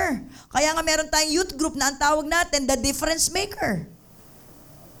maker. Kaya nga meron tayong youth group na ang tawag natin, the difference maker.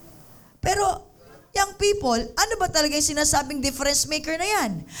 Pero, young people, ano ba talaga yung sinasabing difference maker na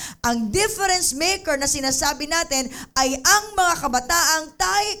yan? Ang difference maker na sinasabi natin ay ang mga kabataang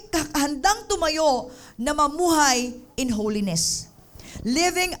handang tumayo na mamuhay in holiness.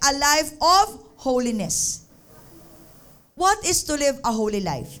 Living a life of holiness. What is to live a holy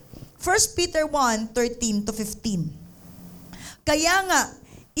life? 1 Peter 1:13-15. Kaya nga,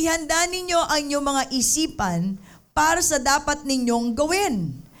 ihanda ninyo ang inyong mga isipan para sa dapat ninyong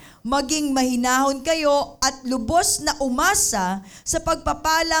gawin. Maging mahinahon kayo at lubos na umasa sa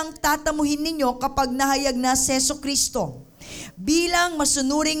pagpapalang tatamuhin ninyo kapag nahayag na si Jesucristo. Bilang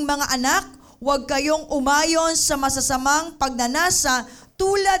masunuring mga anak, huwag kayong umayon sa masasamang pagnanasa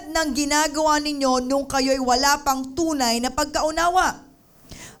tulad ng ginagawa ninyo nung kayo'y wala pang tunay na pagkaunawa.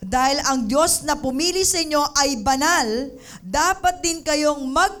 Dahil ang Diyos na pumili sa inyo ay banal, dapat din kayong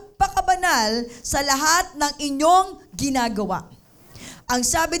magpakabanal sa lahat ng inyong ginagawa. Ang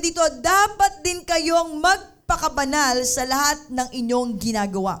sabi dito, dapat din kayong magpakabanal sa lahat ng inyong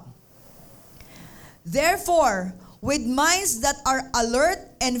ginagawa. Therefore, with minds that are alert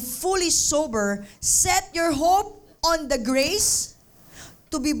and fully sober, set your hope on the grace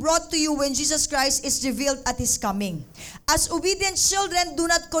to be brought to you when Jesus Christ is revealed at His coming. As obedient children, do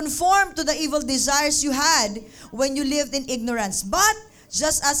not conform to the evil desires you had when you lived in ignorance. But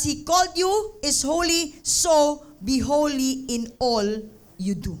just as He called you is holy, so be holy in all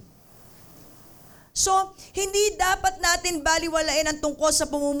you do. So, hindi dapat natin baliwalain ang tungkol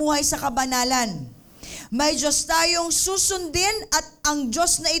sa pamumuhay sa kabanalan. May Diyos tayong susundin at ang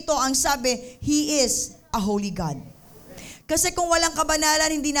Diyos na ito, ang sabi, He is a holy God. Kasi kung walang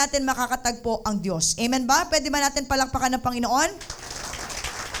kabanalan, hindi natin makakatagpo ang Diyos. Amen ba? Pwede ba natin palakpakan ng Panginoon?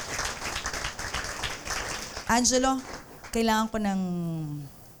 Angelo, kailangan ko ng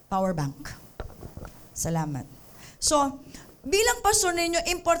power bank. Salamat. So, bilang pastor ninyo,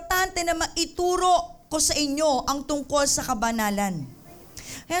 importante na maituro ko sa inyo ang tungkol sa kabanalan.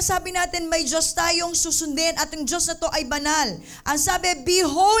 Kaya sabi natin, may Diyos tayong susundin at ang Diyos na to ay banal. Ang sabi, be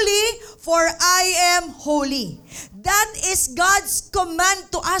holy for I am holy. That is God's command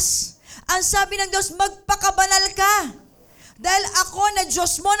to us. Ang sabi ng Diyos, magpakabanal ka. Dahil ako na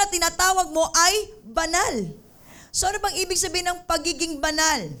Diyos mo na tinatawag mo ay banal. So ano bang ibig sabihin ng pagiging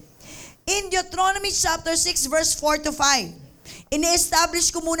banal? In Deuteronomy chapter 6 verse 4-5,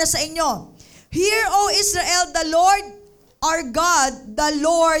 ini-establish ko muna sa inyo, Hear, O Israel, the Lord our God, the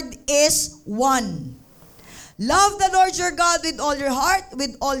Lord is one. Love the Lord your God with all your heart,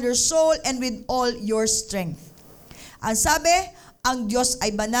 with all your soul, and with all your strength. Ang sabi, ang Diyos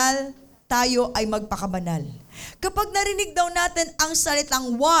ay banal, tayo ay magpakabanal. Kapag narinig daw natin ang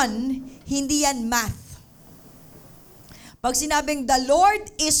salitang one, hindi yan math. Pag sinabing the Lord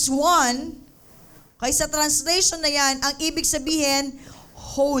is one, kaya sa translation na yan, ang ibig sabihin,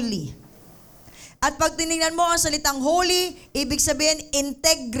 holy. At pag tinignan mo ang salitang holy, ibig sabihin,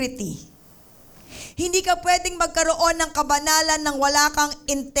 integrity. Hindi ka pwedeng magkaroon ng kabanalan nang wala kang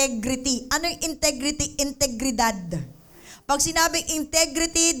integrity. Ano yung integrity? Integridad. Pag sinabing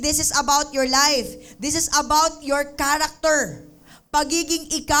integrity, this is about your life. This is about your character.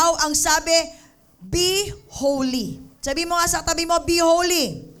 Pagiging ikaw, ang sabi, be holy. Sabi mo nga sa tabi mo, be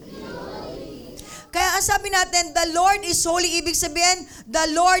holy. Kaya ang sabi natin, the Lord is holy, ibig sabihin,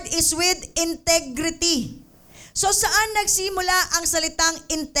 the Lord is with integrity. So saan nagsimula ang salitang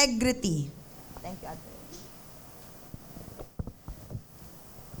integrity? Thank you, Ate.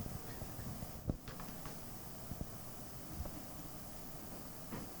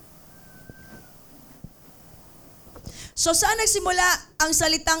 So saan nagsimula ang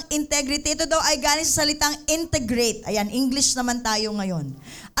salitang integrity? Ito daw ay galing sa salitang integrate. Ayan, English naman tayo ngayon.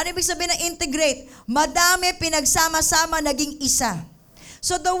 Ano ibig sabihin ng integrate? Madami pinagsama-sama naging isa.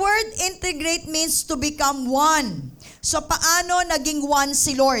 So the word integrate means to become one. So paano naging one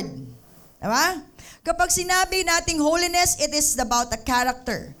si Lord? Diba? Kapag sinabi nating holiness, it is about a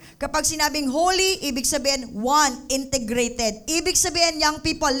character. Kapag sinabing holy, ibig sabihin one, integrated. Ibig sabihin, young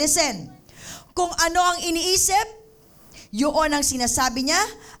people, listen. Kung ano ang iniisip, yun ang sinasabi niya,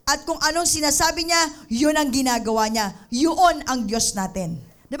 at kung anong sinasabi niya, yun ang ginagawa niya. Yun ang Diyos natin.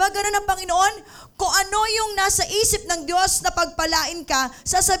 Diba ganun ang Panginoon? Kung ano yung nasa isip ng Diyos na pagpalain ka,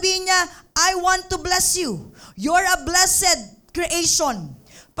 sasabihin niya, I want to bless you. You're a blessed creation.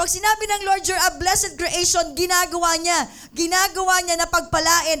 Pag sinabi ng Lord, you're a blessed creation, ginagawa niya. Ginagawa niya na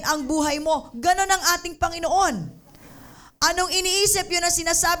pagpalain ang buhay mo. Ganun ang ating Panginoon. Anong iniisip, yun ang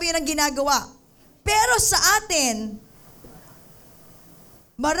sinasabi, yun ang ginagawa. Pero sa atin,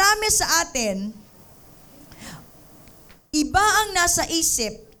 marami sa atin, iba ang nasa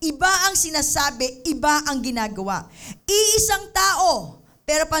isip, iba ang sinasabi, iba ang ginagawa. Iisang tao,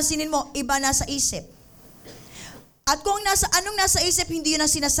 pero pansinin mo, iba nasa isip. At kung anong nasa isip, hindi yun ang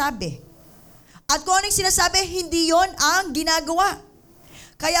sinasabi. At kung anong sinasabi, hindi yun ang ginagawa.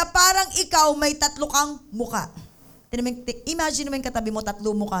 Kaya parang ikaw may tatlo kang muka. Imagine mo yung katabi mo,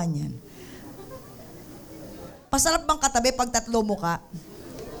 tatlo mukha niyan. Masarap bang katabi pag tatlo mukha?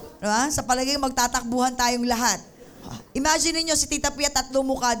 Diba? Sa palagay magtatakbuhan tayong lahat. Imagine niyo si Tita Pia tatlo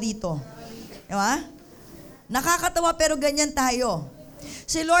mukha dito. Diba? Nakakatawa pero ganyan tayo.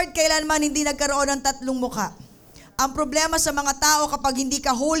 Si Lord kailanman hindi nagkaroon ng tatlong mukha. Ang problema sa mga tao kapag hindi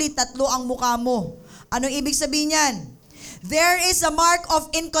ka holy, tatlo ang mukha mo. Anong ibig sabihin yan? There is a mark of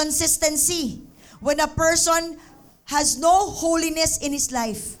inconsistency when a person has no holiness in his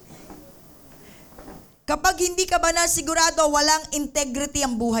life. Kapag hindi ka ba na sigurado, walang integrity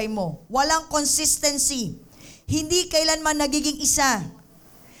ang buhay mo. Walang consistency. Hindi kailanman nagiging isa.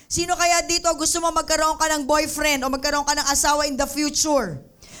 Sino kaya dito gusto mo magkaroon ka ng boyfriend o magkaroon ka ng asawa in the future?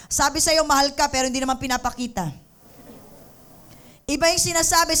 Sabi sa'yo, mahal ka pero hindi naman pinapakita. Iba yung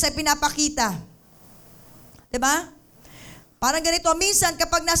sinasabi sa pinapakita. Diba? Parang ganito, minsan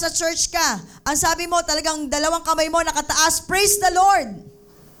kapag nasa church ka, ang sabi mo talagang dalawang kamay mo nakataas, praise the Lord.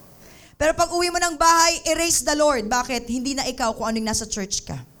 Pero pag uwi mo ng bahay, erase the Lord. Bakit? Hindi na ikaw kung anong nasa church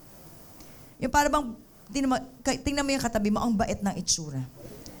ka. Yung para bang, tingnan mo yung katabi mo, ang bait ng itsura.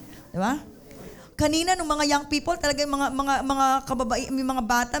 Diba? Kanina, nung mga young people, talagang mga kababae, may mga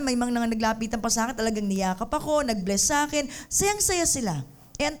bata, may mga naglapitan pa sa akin, talagang niyakap ako, nag-bless sa akin. Sayang-saya sila.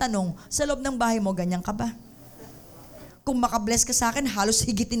 Eh, ang tanong, sa loob ng bahay mo, ganyan ka ba? Kung makabless ka sa akin, halos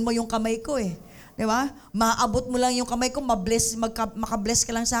higitin mo yung kamay ko eh. Di ba? Maabot mo lang yung kamay ko, makabless ka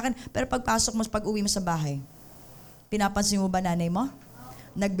lang sa akin. Pero pagpasok mo, pag-uwi mo sa bahay, pinapansin mo ba nanay mo?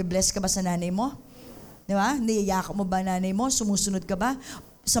 Nagbe-bless ka ba sa nanay mo? Di ba? Niyayakap mo ba nanay mo? Sumusunod ka ba?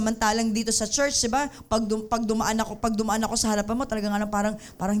 Samantalang dito sa church, di ba? Pag dumaan ako sa harapan mo, talagang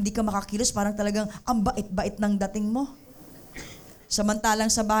parang hindi ka makakilos, parang talagang ang bait-bait ng dating mo. Samantalang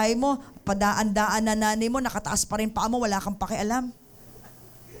sa bahay mo, padaan-daan na nanay mo, nakataas pa rin paa mo, wala kang pakialam.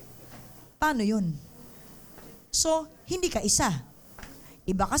 Paano yun? So, hindi ka isa.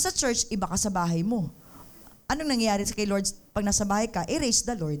 Iba ka sa church, iba ka sa bahay mo. Anong nangyayari kay Lord pag nasa bahay ka? Erase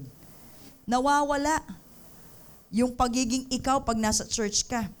the Lord. Nawawala yung pagiging ikaw pag nasa church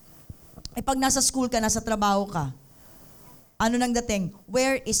ka. Eh pag nasa school ka, nasa trabaho ka, ano nang dating?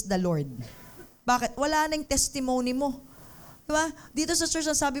 Where is the Lord? Bakit? Wala nang testimony mo. Diba? Dito sa church,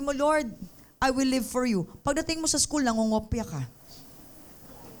 sabi mo, Lord, I will live for you. Pagdating mo sa school, nangungopya ka.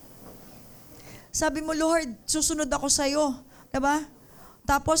 Sabi mo, Lord, susunod ako sa'yo. Diba?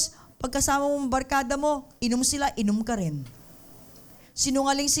 Tapos, pagkasama mo barkada mo, inom sila, inom ka rin.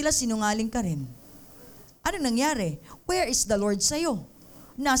 Sinungaling sila, sinungaling ka rin. Ano nangyari? Where is the Lord sa'yo?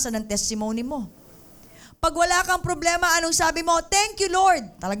 Nasaan ang testimony mo? Pag wala kang problema, anong sabi mo? Thank you, Lord.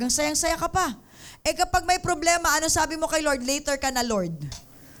 Talagang sayang-saya ka pa. Eh kapag may problema, anong sabi mo kay Lord? Later ka na, Lord.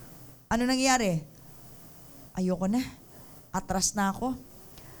 Ano nangyari? Ayoko na. Atras na ako.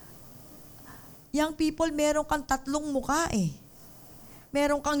 Young people, meron kang 3 mukha eh.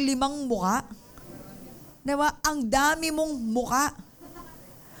 Meron kang 5 mukha. Diba? Ang dami mong mukha.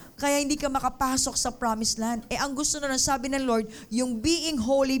 Kaya hindi ka makapasok sa promised land. Eh ang gusto na sabi ng Lord, yung being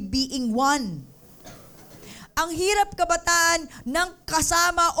holy, being one. Ang hirap kabataan ng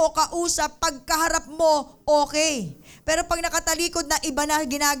kasama o kausap, pagkaharap mo, okay. Pero pag nakatalikod na, iba na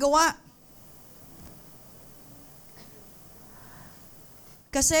ginagawa.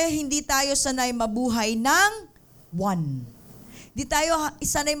 Kasi hindi tayo sanay mabuhay ng one. Hindi tayo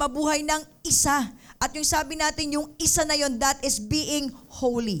sanay mabuhay ng isa. At yung sabi natin, yung isa na yon, that is being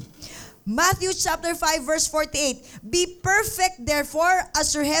holy. Matthew chapter 5 verse 48. Be perfect therefore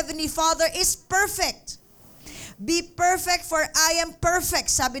as your heavenly Father is perfect. Be perfect for I am perfect,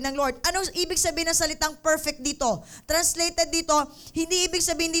 sabi ng Lord. Anong ibig sabihin ng salitang perfect dito? Translated dito, hindi ibig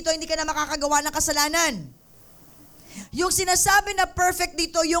sabihin dito hindi ka na makakagawa ng kasalanan. Yung sinasabi na perfect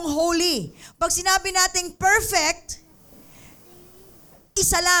dito, yung holy. Pag sinabi nating perfect,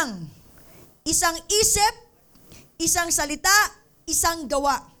 isa lang. Isang isip, isang salita, isang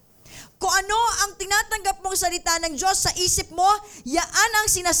gawa. Kung ano ang tinatanggap mong salita ng Diyos sa isip mo, yaan ang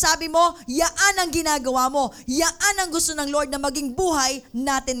sinasabi mo, yaan ang ginagawa mo, yaan ang gusto ng Lord na maging buhay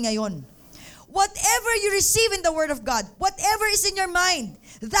natin ngayon. Whatever you receive in the Word of God, whatever is in your mind,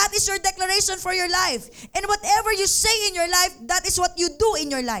 that is your declaration for your life. And whatever you say in your life, that is what you do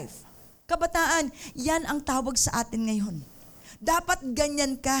in your life. Kabataan, yan ang tawag sa atin ngayon. Dapat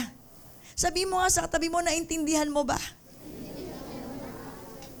ganyan ka. Sabi mo nga sa katabi mo, naintindihan mo ba?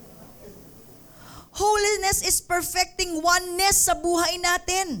 Holiness is perfecting oneness sa buhay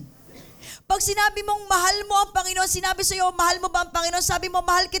natin. Pag sinabi mong mahal mo ang Panginoon, sinabi sa iyo, mahal mo ba ang Panginoon? Sabi mo,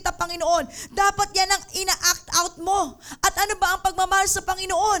 mahal kita Panginoon. Dapat yan ang ina-act out mo. At ano ba ang pagmamahal sa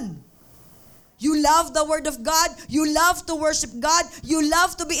Panginoon? You love the Word of God. You love to worship God. You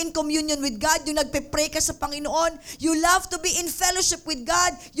love to be in communion with God. Yung nagpe-pray ka sa Panginoon. You love to be in fellowship with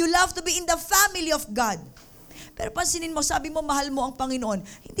God. You love to be in the family of God. Pero pansinin mo, sabi mo, mahal mo ang Panginoon.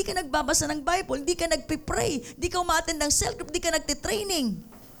 Hindi ka nagbabasa ng Bible, hindi ka nagpipray, hindi ka umaattend ng cell group, hindi ka nagtitraining.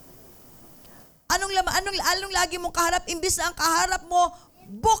 Anong lagi mong kaharap? Imbis na ang kaharap mo,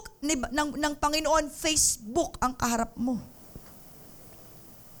 book ng Panginoon, Facebook ang kaharap mo.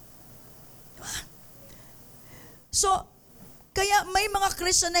 So, kaya may mga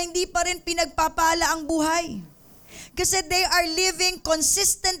Christian na hindi pa rin pinagpapala ang buhay. Kasi they are living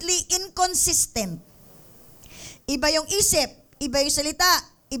consistently inconsistent. Iba yung isip, iba yung salita,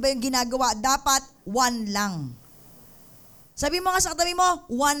 iba yung ginagawa. Dapat one lang. Sabi mo nga sa katabi mo,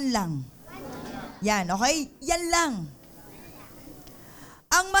 one lang. Yan, okay? Yan lang.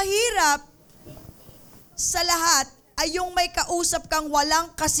 Ang mahirap sa lahat ay yung may kausap kang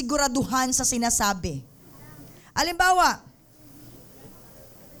walang kasiguraduhan sa sinasabi. Halimbawa,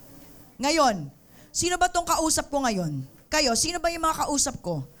 ngayon, sino ba tong kausap ko ngayon? Kayo, sino ba yung mga kausap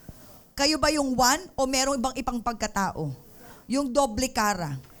ko? Kayo ba yung one o merong ibang pagkatao? Yung doble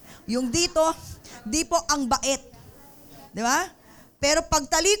cara. Yung dito, di po ang bait. Di ba? Pero pag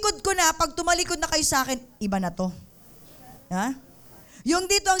talikod ko na, pag tumalikod na kayo sa akin, iba na to. Ha? Yung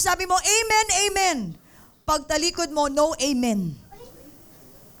dito ang sabi mo, amen, amen. Pag talikod mo, no amen.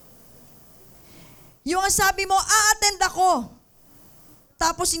 Yung ang sabi mo, a-attend ako.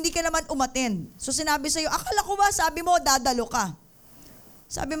 Tapos hindi ka naman umattend. So sinabi sa'yo, akala ko ba, sabi mo, dadalo ka.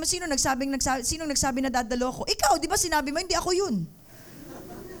 Sabi mo, sino nagsabi na dadalo ako? Ikaw, di ba sinabi mo, hindi ako yun.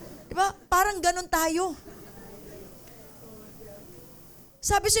 Di ba? Parang ganun tayo.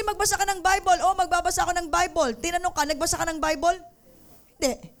 Sabi sa'yo, magbasa ka ng Bible. Oh, magbabasa ako ng Bible. Tinanong ka, nagbasa ka ng Bible?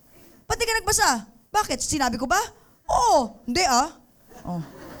 Hindi. Pati ka nagbasa? Bakit? Sinabi ko ba? Oo. Hindi ah. Oh.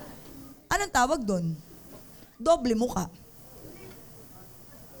 Anong tawag doon? Doble muka.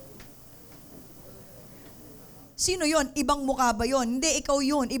 Sino yon? Ibang mukha ba yon? Hindi, ikaw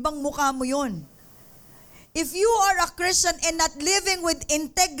yun. Ibang mukha mo yon. If you are a Christian and not living with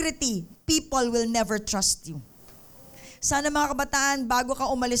integrity, people will never trust you. Sana mga kabataan, bago ka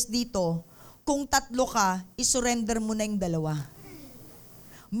umalis dito, kung 3 ka, isurrender mo na yung 2.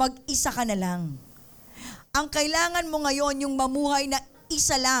 Mag-isa ka na lang. Ang kailangan mo ngayon, yung mamuhay na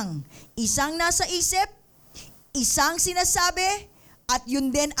isa lang. Isang nasa isip, isang sinasabi, at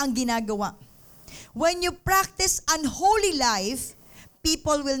yun din ang ginagawa. When you practice unholy life,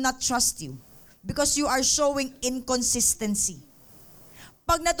 people will not trust you because you are showing inconsistency.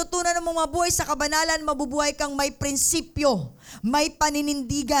 Pag natutunan mo mabuhay sa kabanalan, mabubuhay kang may prinsipyo, may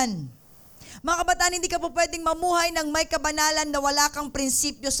paninindigan. Mga kabataan, hindi ka po pwedeng mamuhay ng may kabanalan na wala kang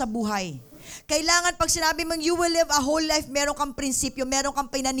prinsipyo sa buhay. Kailangan pag sinabi mong you will live a whole life, meron kang prinsipyo, meron kang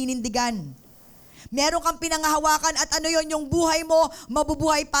pinaninindigan. Meron kang pinangahawakan at ano yon, yung buhay mo,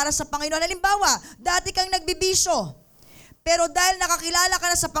 mabubuhay para sa Panginoon. Halimbawa, dati kang nagbibisyo. Pero dahil nakakilala ka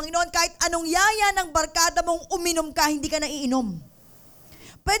na sa Panginoon, kahit anong yaya ng barkada mong uminom ka, hindi ka na iinom.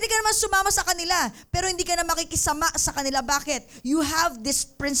 Pwede ka naman sumama sa kanila, pero hindi ka na makikisama sa kanila. Bakit? You have this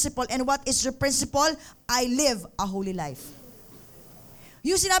principle. And what is your principle? I live a holy life.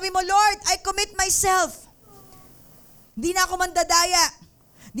 Yung sinabi mo, Lord, I commit myself. Hindi na ako mandadaya.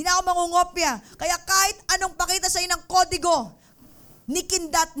 Hindi na ako mangungopya. Kaya kahit anong pakita sa'yo ng kodigo,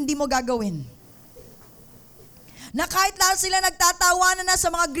 nikindat, hindi mo gagawin. Na kahit lahat sila nagtatawanan na sa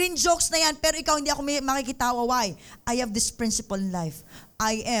mga green jokes na yan, pero ikaw hindi ako makikitawa. Why? I have this principle in life.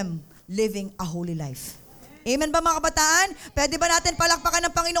 I am living a holy life. Amen ba mga kabataan? Pwede ba natin palakpakan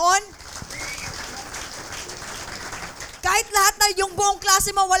ng Panginoon? Kahit lahat na yung buong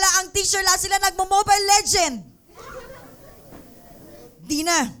klase mo, wala ang teacher, lahat sila nagmo-Mobile Legend. Di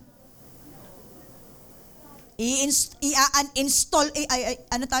na.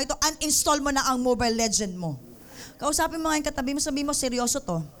 Uninstall mo na ang Mobile Legend mo. Kausapin mo nga yung katabi mo, sabi mo, seryoso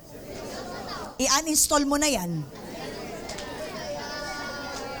to. I-uninstall mo na yan.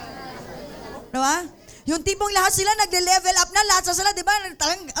 Diba? Yung tipong lahat sila nagle-level up na, lahat sa sila, diba?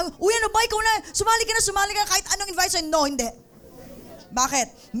 Uy, ano ba, ikaw na, sumali ka, kahit anong invite sa'yo. No, hindi.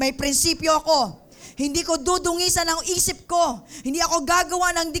 Bakit? May prinsipyo ako. Hindi ko dudungisan ang isip ko. Hindi ako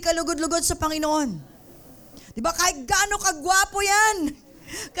gagawa ng di kalugod-lugod sa Panginoon. Diba? Kahit gaano kagwapo yan.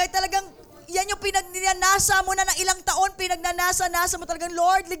 Kahit talagang, yan yung pinagnanasa mo na ng ilang taon, pinagnanasa-nasa mo talagang,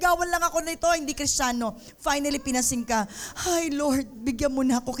 Lord, ligawan lang ako nito, hindi Kristiyano. Finally, pinasing ka, ay Lord, bigyan mo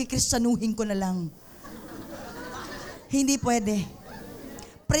na ako, kikristyanuhin ko na lang. Hindi pwede.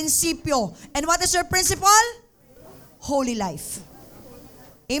 Prinsipyo. And what is your principle? Holy life.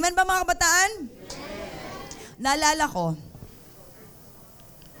 Amen ba mga kabataan? Naalala ko,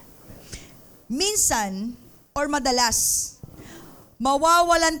 minsan or madalas,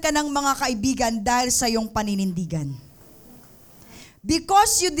 mawawalan ka ng mga kaibigan dahil sa iyong paninindigan.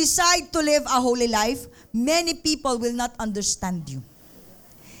 Because you decide to live a holy life, many people will not understand you.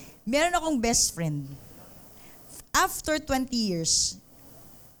 Meron akong best friend. After 20 years,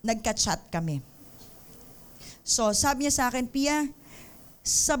 nagka-chat kami. So, sabi niya sa akin, Pia,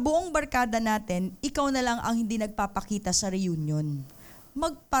 sa buong barkada natin, ikaw na lang ang hindi nagpapakita sa reunion.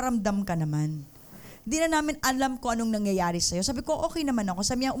 Magparamdam ka naman. Hindi na namin alam kung anong nangyayari sa'yo. Sabi ko, okay naman ako.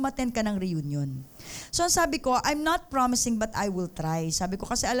 Sabi niya, umattend ka ng reunion. So sabi ko, I'm not promising but I will try. Sabi ko,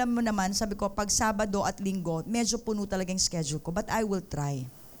 kasi alam mo naman, sabi ko, pag Sabado at Linggo, medyo puno talaga yung schedule ko, but I will try.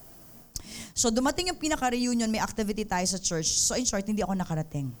 So dumating yung pinaka-reunion, may activity tayo sa church. So in short, hindi ako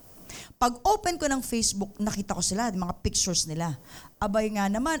nakarating. Pag open ko ng Facebook, nakita ko sila, mga pictures nila. Abay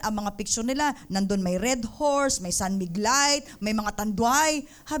nga naman, ang mga picture nila, nandun may red horse, may San Miglite, may mga tanduay.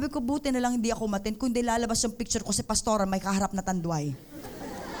 Sabi ko, buti na lang hindi ako umattend. Kung hindi lalabas yung picture ko si Pastora, may kaharap na tanduay.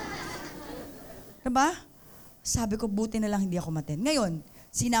 Diba? Sabi ko, buti na lang hindi ako umattend. Ngayon,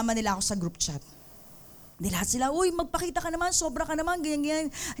 sinama nila ako sa group chat. Di lahat sila, uy, magpakita ka naman, sobra ka naman,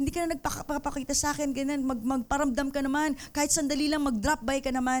 ganyan. Hindi ka na nagpapakita sa akin, ganyan, magparamdam ka naman, kahit sandali lang, mag-drop by ka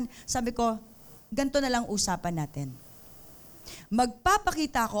naman. Sabi ko, ganito na lang usapan natin.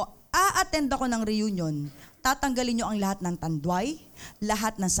 Magpapakita ako, a-attend ako ng reunion, tatanggalin nyo ang lahat ng tanduay,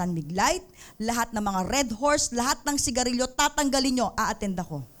 lahat ng San Miglite, lahat ng mga red horse, lahat ng sigarilyo, tatanggalin nyo, a-attend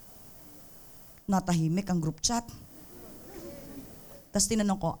ako. Natahimik ang group chat. Tapos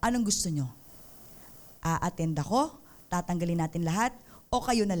tinanong ko, anong gusto nyo? A-attend ako, tatanggalin natin lahat, o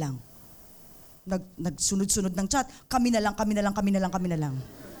kayo na lang. Nagsunod-sunod ng chat, kami na lang.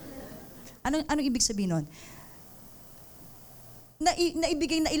 Anong ibig sabihin nun?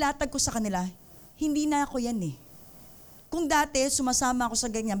 Nailatag ko sa kanila, hindi na ako yan eh. Kung dati, sumasama ako sa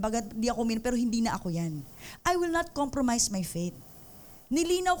ganyan, bagat di ako pero hindi na ako yan. I will not compromise my faith.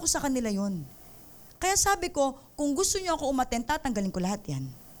 Nilinaw ko sa kanila yon. Kaya sabi ko, kung gusto niyo ako umattend, tatanggalin ko lahat yan.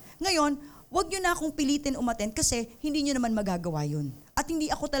 Ngayon, wag nyo na akong pilitin umattend kasi hindi nyo naman magagawa yun. At hindi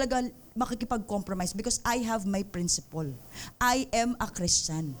ako talaga makikipag-compromise because I have my principle. I am a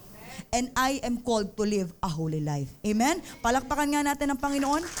Christian. And I am called to live a holy life. Amen? Palakpakan nga natin ang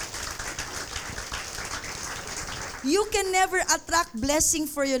Panginoon. You can never attract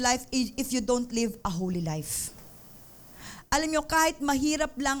blessing for your life if you don't live a holy life. Alam nyo, kahit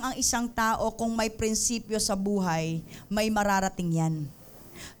mahirap lang ang isang tao kung may prinsipyo sa buhay, may mararating yan.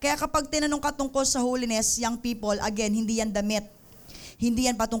 Kaya kapag tinanong ka tungkol sa holiness, young people, again, hindi yan damit.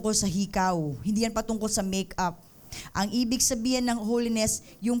 Hindi yan patungkol sa hikaw. Hindi yan patungkol sa makeup. Ang ibig sabihin ng holiness,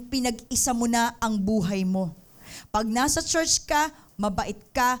 yung pinag-isa mo na ang buhay mo. Pag nasa church ka, mabait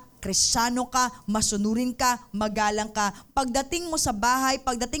ka, Kristiyano ka, masunurin ka, magalang ka. Pagdating mo sa bahay,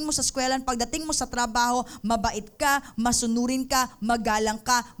 pagdating mo sa eskwelahan, pagdating mo sa trabaho, mabait ka, masunurin ka, magalang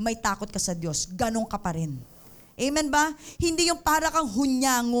ka, may takot ka sa Diyos. Ganon ka pa rin. Amen ba? Hindi yung para kang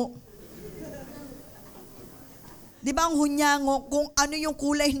hunyango. Di ba ang hunyango, kung ano yung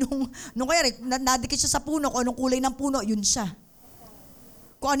kulay nung kaya nadikit siya sa puno, kung anong kulay ng puno, yun siya.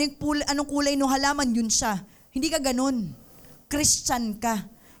 Kung anong kulay ng halaman, yun siya. Hindi ka ganun. Christian ka.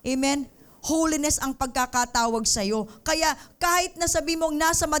 Amen? Holiness ang pagkakatawag sa'yo. Kaya kahit nasabi mong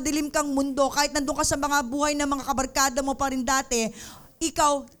nasa madilim kang mundo, kahit nandun ka sa mga buhay ng mga kabarkada mo pa rin dati,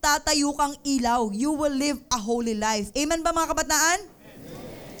 ikaw, tatayo kang ilaw. You will live a holy life. Amen ba mga kabataan?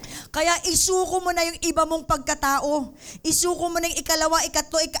 Amen. Kaya isuko mo na yung iba mong pagkatao. Isuko mo na yung ikalawa,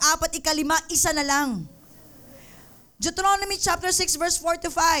 ikatlo, ikaapat, ikalima, isa na lang. Deuteronomy chapter 6 verse 4 to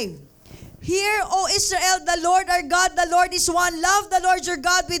 5. Hear, O Israel, the Lord our God, the Lord is one. Love the Lord your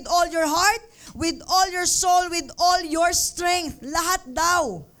God with all your heart, with all your soul, with all your strength. Lahat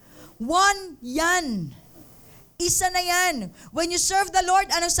daw. One yan. Isa na yan. When you serve the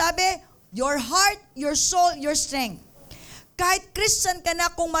Lord, anong sabi? Your heart, your soul, your strength. Kahit Christian ka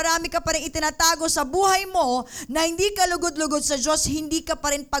na, kung marami ka pa rin itinatago sa buhay mo na hindi ka lugod-lugod sa Diyos, hindi ka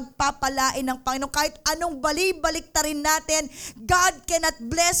pa rin pagpapalain ng Panginoon. Kahit anong balik ta rin natin, God cannot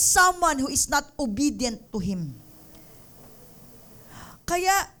bless someone who is not obedient to Him.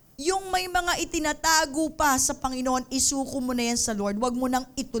 Kaya, yung may mga itinatago pa sa Panginoon, isuko mo na yan sa Lord. Huwag mo nang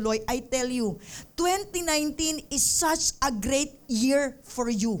ituloy. I tell you, 2019 is such a great year for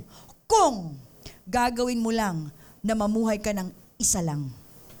you. Kung gagawin mo lang na mamuhay ka ng isa lang.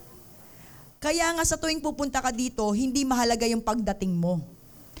 Kaya nga sa tuwing pupunta ka dito, hindi mahalaga yung pagdating mo.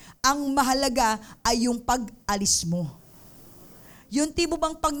 Ang mahalaga ay yung pag-alis mo. Yung tipo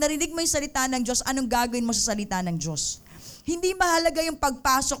bang pag narinig mo yung salita ng Diyos, anong gagawin mo sa salita ng Diyos? Hindi mahalaga yung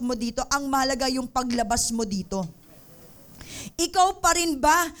pagpasok mo dito, ang mahalaga yung paglabas mo dito. Ikaw pa rin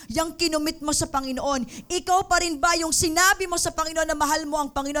ba yung kinumit mo sa Panginoon? Ikaw pa rin ba yung sinabi mo sa Panginoon na mahal mo ang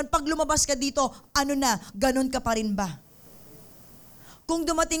Panginoon? Pag lumabas ka dito, ano na, ganun ka pa rin ba? Kung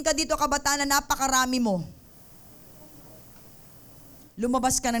dumating ka dito, kabataan, na napakarami mo,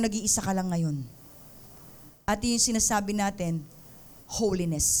 lumabas ka na nag-iisa ka lang ngayon. At yun yung sinasabi natin,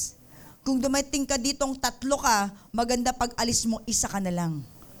 holiness. Kung dumating ka ditong 3 ka, maganda pag alis mo, 1 ka na lang.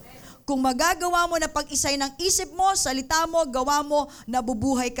 Kung magagawa mo na pag-isay ng isip mo, salita mo, gawa mo,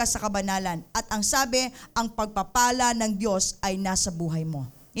 nabubuhay ka sa kabanalan. At ang sabi, ang pagpapala ng Diyos ay nasa buhay mo.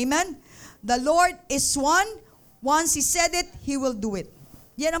 Amen? The Lord is one. Once He said it, He will do it.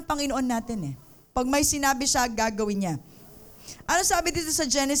 Yan ang Panginoon natin eh. Pag may sinabi siya, gagawin niya. Ano sabi dito sa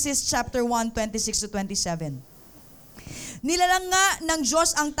Genesis chapter 1, 26 to 27? Nilalang nga ng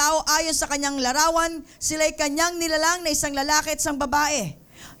Diyos ang tao ayon sa kanyang larawan, sila'y kanyang nilalang na isang lalaki at isang babae.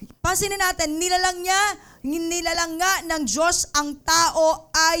 Pansinin natin, nilalang nga ng Diyos ang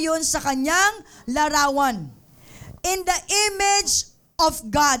tao ayon sa kanyang larawan. In the image of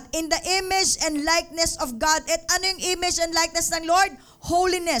God, in the image and likeness of God. At ano yung image and likeness ng Lord?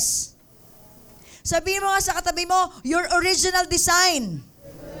 Holiness. Sabihin mo nga sa katabi mo, your original design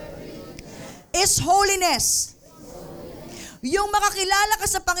is holiness. Yung makakilala ka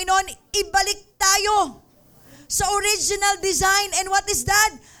sa Panginoon, ibalik tayo sa original design. And what is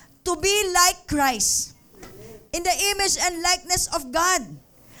that? To be like Christ. In the image and likeness of God.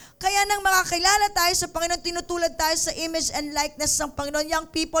 Kaya nang makakilala tayo sa Panginoon, tinutulad tayo sa image and likeness ng Panginoon. Young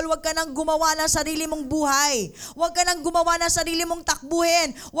people, huwag ka nang gumawa ng sarili mong buhay. Huwag ka nang gumawa ng sarili mong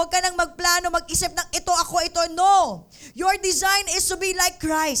takbuhin. Huwag ka nang magplano, mag-isip ng ito, ako, ito. No. Your design is to be like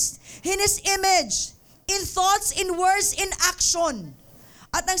Christ. In His image. In thoughts, in words, in action.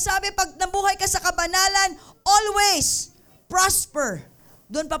 At ang sabi, pag nabuhay ka sa kabanalan, always prosper.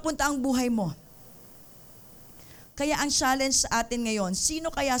 Doon papunta ang buhay mo. Kaya ang challenge sa atin ngayon,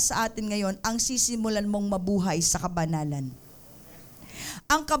 sino kaya sa atin ngayon ang sisimulan mong mabuhay sa kabanalan?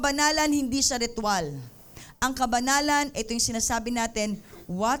 Ang kabanalan, hindi siya ritual. Ang kabanalan, ito yung sinasabi natin,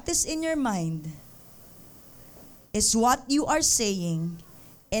 what is in your mind is what you are saying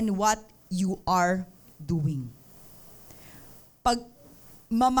and what you are doing. Pag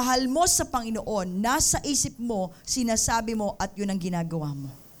mamahal mo sa Panginoon, nasa isip mo, sinasabi mo at yun ang ginagawa mo.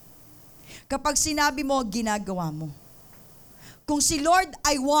 Kapag sinabi mo, ginagawa mo. Kung si Lord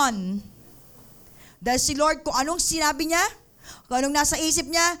ay one, dahil si Lord, kung anong sinabi niya, kung anong nasa isip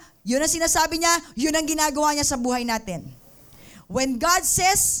niya, yun ang sinasabi niya, yun ang ginagawa niya sa buhay natin. When God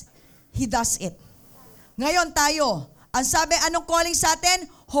says, He does it. Ngayon tayo, ang sabi, anong calling sa atin?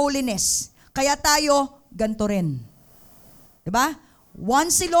 Holiness. Kaya tayo, ganito rin. Diba?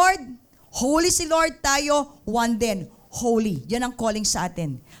 One si Lord, holy si Lord, tayo, one din. Holy. Yan ang calling sa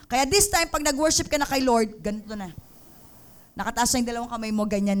atin. Kaya this time, pag nag-worship ka na kay Lord, ganito na. Nakataas na yung 2 kamay mo,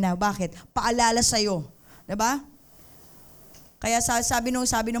 ganyan na. Bakit? Paalala sa'yo. Diba? Kaya sabi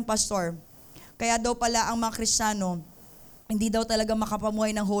nung pastor, kaya daw pala ang mga Kristiyano, hindi daw talaga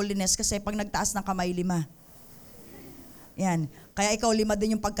makapamuhay ng holiness kasi pag nagtaas ng kamay, 5. Yan. Kaya ikaw 5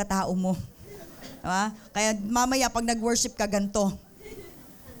 din yung pagkatao mo. Diba? Kaya mamaya pag nag-worship ka, ganito.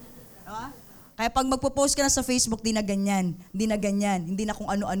 Diba? Kaya pag magpo-post ka na sa Facebook, di na ganyan, hindi na kung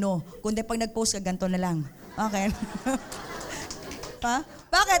ano-ano. Kundi pag nag-post ka, ganito na lang. Okay? Ha?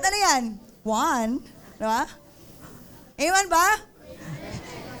 Bakit? Ano yan? 1. Diba? Amen ba?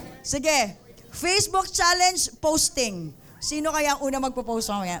 Sige. Facebook challenge posting. Sino kaya ang una magpo-post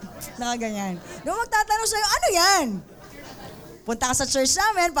mamaya? Nakaganyan. Doon magtatanong sa'yo, ano yan? Punta ka sa church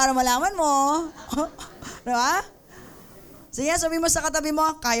namin para malaman mo. Diba? Sige, sabi mo sa katabi mo,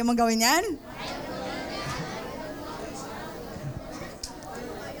 kaya mong gawin yan?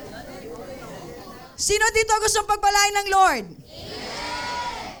 Sino dito gustong pagpalain ng Lord?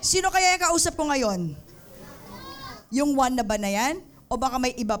 Sino kaya yung kausap ko ngayon? Yung 1 na ba na yan? O baka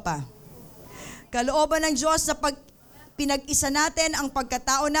may iba pa? Kalooban ng Diyos na pag pinag-isa natin ang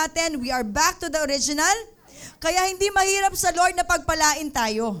pagkatao natin, we are back to the original. Kaya hindi mahirap sa Lord na pagpalain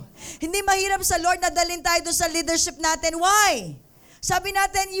tayo. Hindi mahirap sa Lord na dalhin tayo doon sa leadership natin. Why? Sabi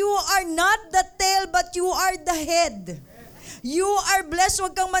natin, you are not the tail but you are the head. You are blessed.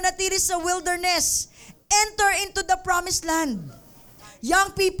 Huwag kang manatili sa wilderness. Enter into the promised land.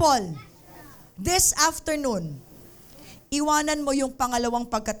 Young people, this afternoon, iwanan mo yung pangalawang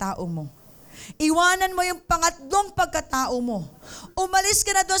pagkatao mo. Iwanan mo yung pangatlong pagkatao mo. Umalis ka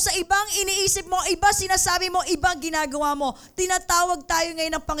na doon sa ibang iniisip mo, iba sinasabi mo, ibang ginagawa mo. Tinatawag tayo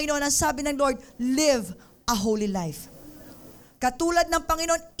ngayon ng Panginoon. Ang sabi ng Lord, live a holy life. Katulad ng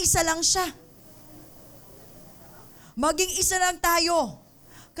Panginoon, isa lang siya. Maging isa lang tayo.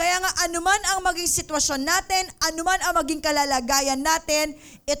 Kaya nga anuman ang maging sitwasyon natin, anuman ang maging kalalagayan natin,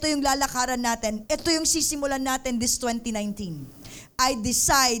 ito yung lalakaran natin. Ito yung sisimulan natin this 2019. I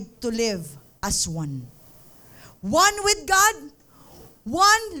decide to live as one. One with God,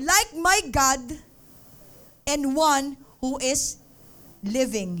 one like my God, and one who is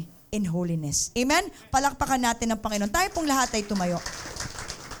living in holiness. Amen? Palakpakan natin ang Panginoon. Tayo pong lahat ay tumayo.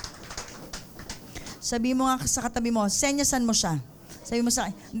 Sabi mo nga sa katabi mo, senyasan mo siya. Sabi mo sa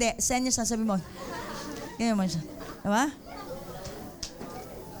hindi, senyasan, sabi mo. Ganyan mo siya. Diba?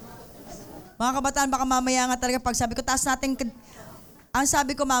 Mga kabataan, baka mamaya nga talaga pag sabi ko, taas natin, ang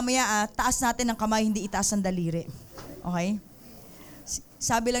sabi ko mamaya, taas natin ang kamay, hindi itaas ang daliri. Okay?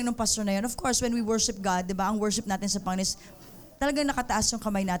 Sabi lang ng pastor na yun, of course, when we worship God, diba, ang worship natin sa Panginoon is talagang nakataas yung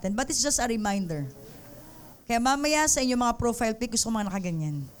kamay natin. But it's just a reminder. Kaya mamaya sa inyong mga profile pic, gusto ko mga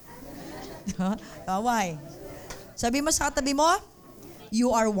nakaganyan. Why? Sabi mo sa katabi mo, you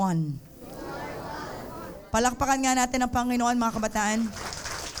are one. Palakpakan nga natin ang Panginoon, mga kabataan.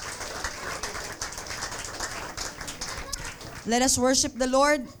 Let us worship the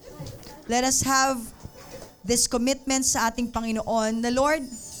Lord. Let us have this commitment sa ating Panginoon. The Lord,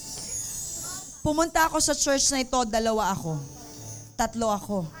 pumunta ako sa church na ito, 2 ako. 3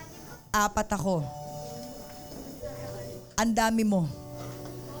 ako. 4 ako. Ang dami mo.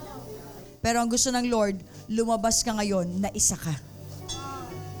 Pero ang gusto ng Lord, lumabas ka ngayon na isa ka.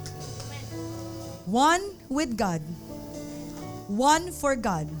 One with God, one for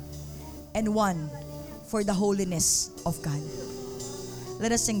God, and one for the holiness of God.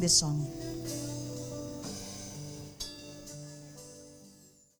 Let us sing this song.